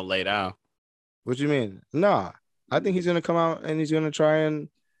 He's not gonna lay down. What you mean? Nah. I think he's gonna come out and he's gonna try and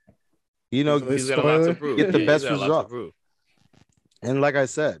he's got a lot to prove. Get the best result. And like I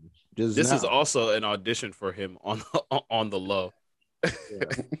said, this is also an audition for him on the low. Yeah.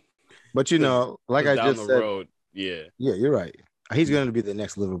 But like I just said, road, yeah, you're right. He's going to be the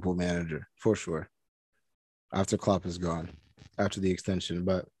next Liverpool manager for sure. After Klopp is gone, after the extension,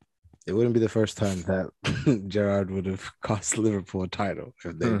 but it wouldn't be the first time that Gerrard would have cost Liverpool a title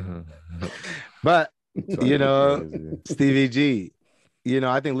if they. But Stevie G,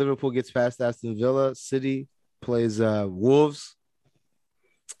 I think Liverpool gets past Aston Villa. City plays Wolves.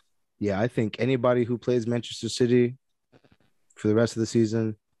 Yeah, I think anybody who plays Manchester City for the rest of the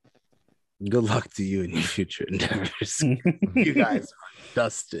season, good luck to you in your future endeavors. You guys are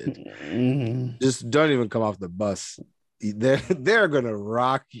dusted. Mm-hmm. Just don't even come off the bus. They're gonna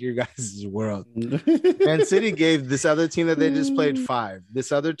rock your guys' world. And City gave this other team that they just played 5.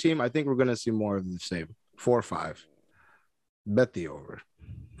 This other team, I think we're gonna see more of the same. 4 or 5. Bet the over.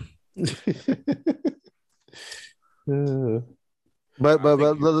 But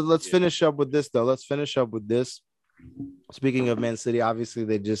let's finish up with this though. Let's finish up with this. Speaking of Man City, obviously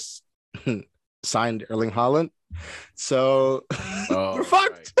they just signed Erling Haaland, so we're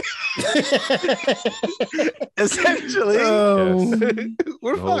fucked. Essentially,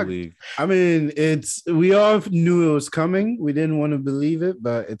 we're fucked. I mean, we all knew it was coming. We didn't want to believe it,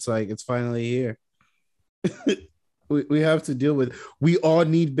 but it's finally here. We have to deal with. We all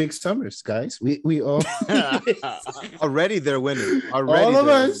need big summers, guys. We all already they're winning. All of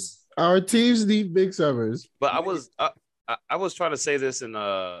us. Our teams need big summers. But I was trying to say this in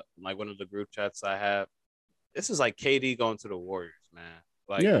one of the group chats I have. This is like KD going to the Warriors, man.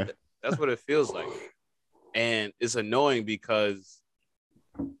 That's what it feels like. And it's annoying because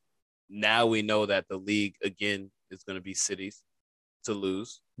now we know that the league again is going to be cities to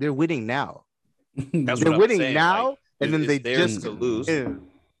lose. They're winning now. That's They're what I'm winning saying. now, Like, and then it's they theirs just to lose. Yeah.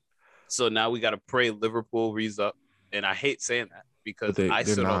 So now we got to pray Liverpool rees up. And I hate saying that because I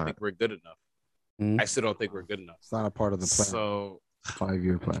still don't think we're good enough. I still don't think we're good enough. It's not a part of the plan. So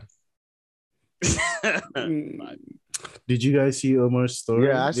 5-year plan. Did you guys see Omar's story?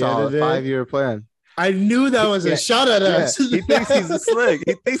 Yeah, I saw a 5-year plan. I knew that was a shot at us. He thinks he's slick.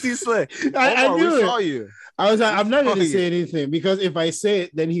 I knew we it. saw you. I was like, I'm not going to say anything because if I say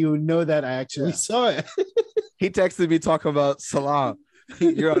it, then he would know that I actually saw it. He texted me talking about Salah.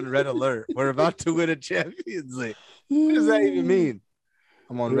 You're on red alert. We're about to win a Champions League. What does that even mean?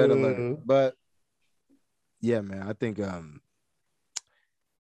 I'm on red alert. But yeah, man, I think I'm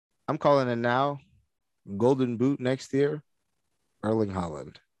calling it now. Golden Boot next year, Erling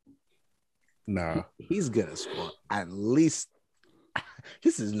Haaland. No. He's gonna score at least.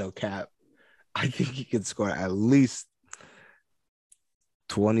 This is no cap. I think he can score at least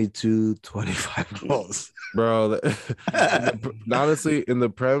 22, 25 goals. Bro, honestly, in the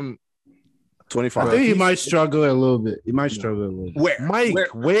Prem, 25. I think he might struggle a little bit. Where?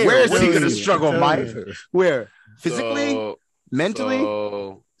 Mike, where is he going to struggle, Mike? Where? Physically?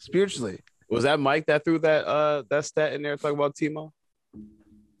 mentally, spiritually? Was that Mike that threw that stat in there talking about Timo?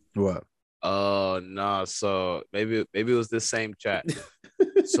 What? Oh no, so maybe it was this same chat.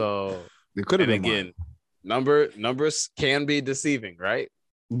 So it could have been again. Numbers can be deceiving, right?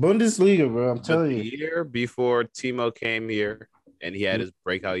 Bundesliga, bro. I'm telling you. The year before Timo came here and he had his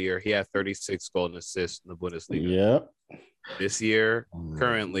breakout year, he had 36 goals and assists in the Bundesliga. Yep. This year,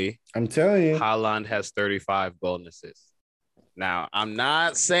 currently, I'm telling you, Haaland has 35 goals and assists. Now, I'm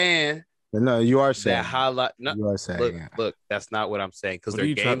not saying. No, you are saying that Haaland. No, you are saying. Look, that's not what I'm saying because their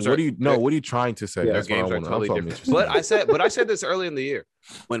What games are you trying to say? Yeah, their games are totally different. But I said this early in the year.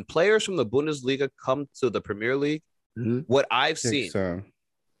 When players from the Bundesliga come to the Premier League, what I've seen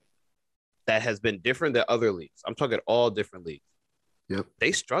that has been different than other leagues. I'm talking all different leagues. Yep.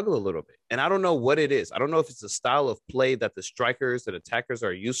 They struggle a little bit. And I don't know what it is. I don't know if it's a style of play that the strikers and attackers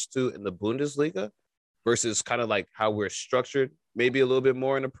are used to in the Bundesliga versus kind of like how we're structured, maybe a little bit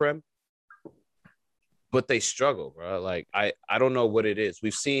more in the Prem. But they struggle, bro. Like, I don't know what it is.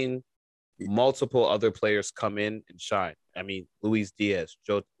 We've seen multiple other players come in and shine. I mean, Luis Diaz.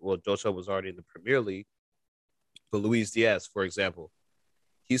 Jota was already in the Premier League. But Luis Diaz, for example,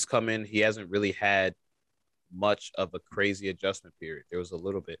 he's come in. He hasn't really had much of a crazy adjustment period. There was a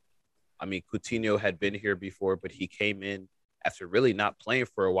little bit. I mean, Coutinho had been here before, but he came in after really not playing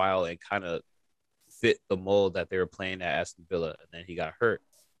for a while and kind of fit the mold that they were playing at Aston Villa, and then he got hurt.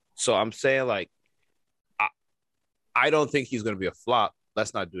 So I'm saying, like, I don't think he's going to be a flop.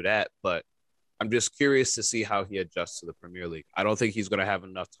 Let's not do that. But I'm just curious to see how he adjusts to the Premier League. I don't think he's going to have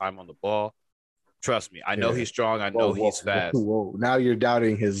enough time on the ball. Trust me. I know he's strong. I know he's fast. Whoa. Now you're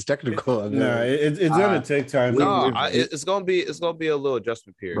doubting his technical. No, it's going to take time. No, it's going to be a little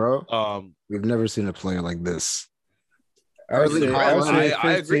adjustment period. Bro, we've never seen a player like this. I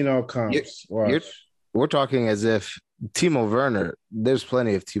agree. All comps. We're talking as if Timo Werner, there's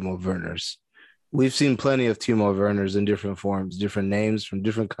plenty of Timo Werners. We've seen plenty of Timo Werners in different forms, different names from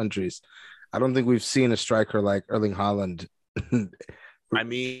different countries. I don't think we've seen a striker like Erling Haaland. I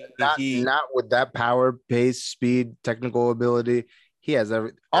mean, not with that power, pace, speed, technical ability. He has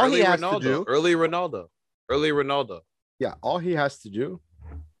everything. Early Ronaldo. Yeah, all he has to do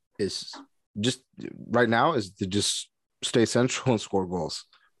is just right now is to just stay central and score goals.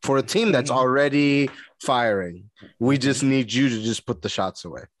 For a team that's already firing, we just need you to just put the shots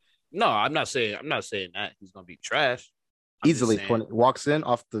away. No, I'm not saying that he's gonna be trash. Easily 20 walks in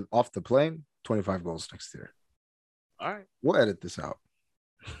off the plane, 25 goals next year. All right, we'll edit this out.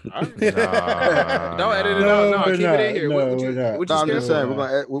 All right. Don't edit it out. No, keep it in here. I'm just saying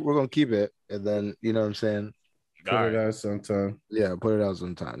we're gonna keep it, and then you know what I'm saying. Put it out sometime. Yeah, put it out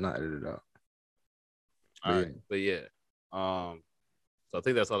sometime. Not edit it out. All right, but yeah. So I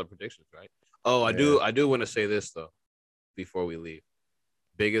think that's all the predictions, right? Oh, I do want to say this though, before we leave.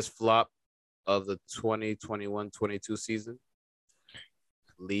 Biggest flop of the 2021-22 season,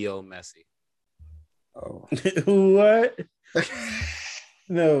 Leo Messi. Oh, what?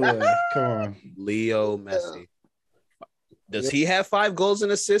 No way! Come on, Leo Messi. Does he have 5 goals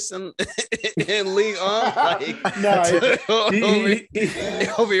and assists in League On? Like, no,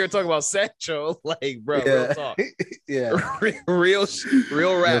 over here talking about Sancho. Like, bro, real talk. Yeah, real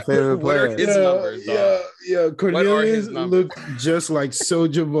rap. What are his numbers? Yeah. Cornelius looked just like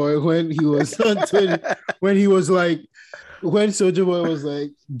Soulja Boy when he was on Twitter. when Soulja Boy was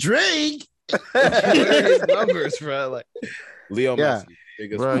like, Drake. What are his numbers, bro? Like, Leo Messi.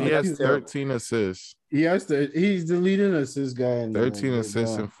 Bro, he has 13 assists. He's the leading assist guy. In 13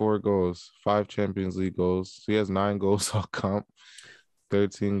 assists and 4 goals, 5 Champions League goals. So he has 9 goals all comp.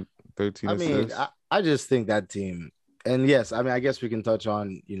 13 assists. I mean, I just think that team, and yes, I mean, I guess we can touch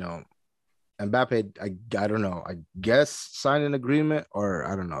on, Mbappe, I don't know, I guess signed an agreement, or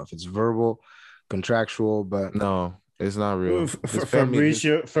I don't know if it's verbal, contractual, but no, it's not real.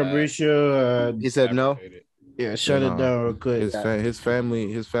 Fabrizio, he said no. Yeah, shut it down real quick. His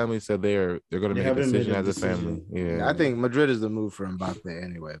family said they're going to make a decision as a family. Yeah, I think Madrid is the move for Mbappe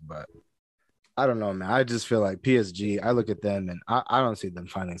anyway, but I don't know, man. I just feel like PSG, I look at them and I don't see them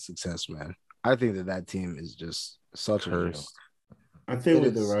finding success, man. I think that team is just such a curse. I think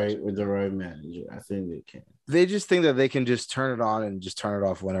with the right manager, I think they can. They just think that they can just turn it on and just turn it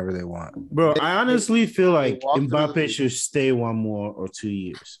off whenever they want. Bro, I honestly feel like Mbappe should stay 1 more or 2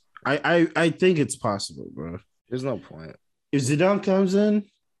 years. I think it's possible, bro. There's no point. If Zidane comes in,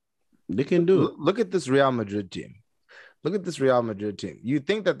 they can do it. Look at this Real Madrid team. You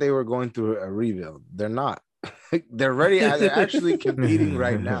think that they were going through a rebuild. They're not. They're ready. They're actually competing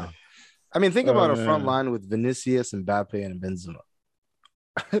right now. I mean, think about a front line with Vinicius, Mbappe, and Benzema.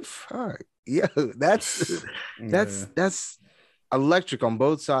 Fuck. Yeah, that's electric on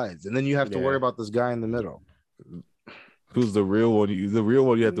both sides. And then you have to worry about this guy in the middle. Who's the real one? The real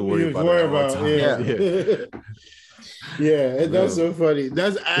one you have to worry about. Yeah, that's so funny.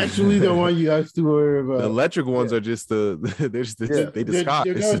 That's actually the one you have to worry about. The electric ones are just they distract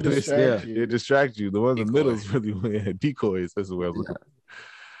you. The one in the middle is really decoys. That's the way I'm looking.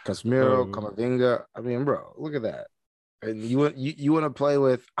 Casemiro, Camavinga. I mean, bro, look at that. And you want to play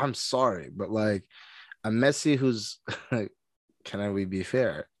with? I'm sorry, but like a Messi who's can we be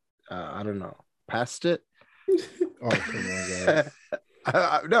fair? I don't know, past it. Oh, come on, guys.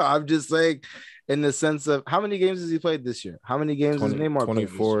 No, I'm just saying in the sense of how many games has he played this year? How many games has Neymar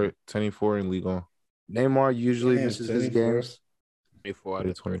 24 in Ligue 1. Neymar usually misses his games. 24 out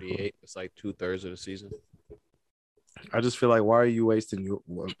of 38. It's like 2/3 of the season. I just feel like, why are you wasting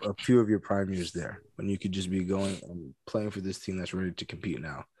a few of your prime years there when you could just be going and playing for this team that's ready to compete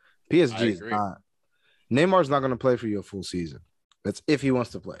now? PSG is not. Neymar's not going to play for you a full season. That's if he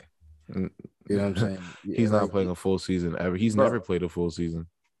wants to play. You know what I'm saying? He's not playing a full season ever. He's never played a full season.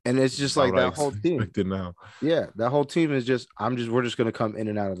 And it's just like that whole team. Now. Yeah, that whole team is just, we're just going to come in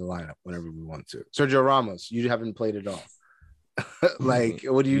and out of the lineup whenever we want to. Sergio Ramos, you haven't played at all. Like,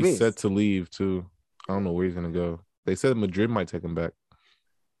 what do you mean? He's set to leave too. I don't know where he's going to go. They said Madrid might take him back.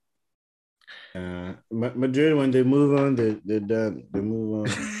 Madrid, when they move on, they're done. They move on.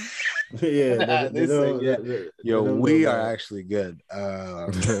 Yeah, they don't. We are actually good. Yeah,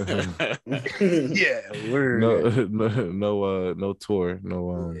 we're no tour,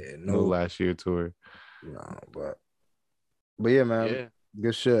 no last year tour. No, but yeah, man,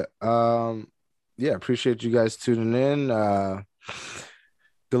 good shit. Appreciate you guys tuning in.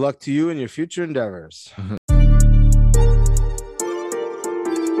 Good luck to you in your future endeavors.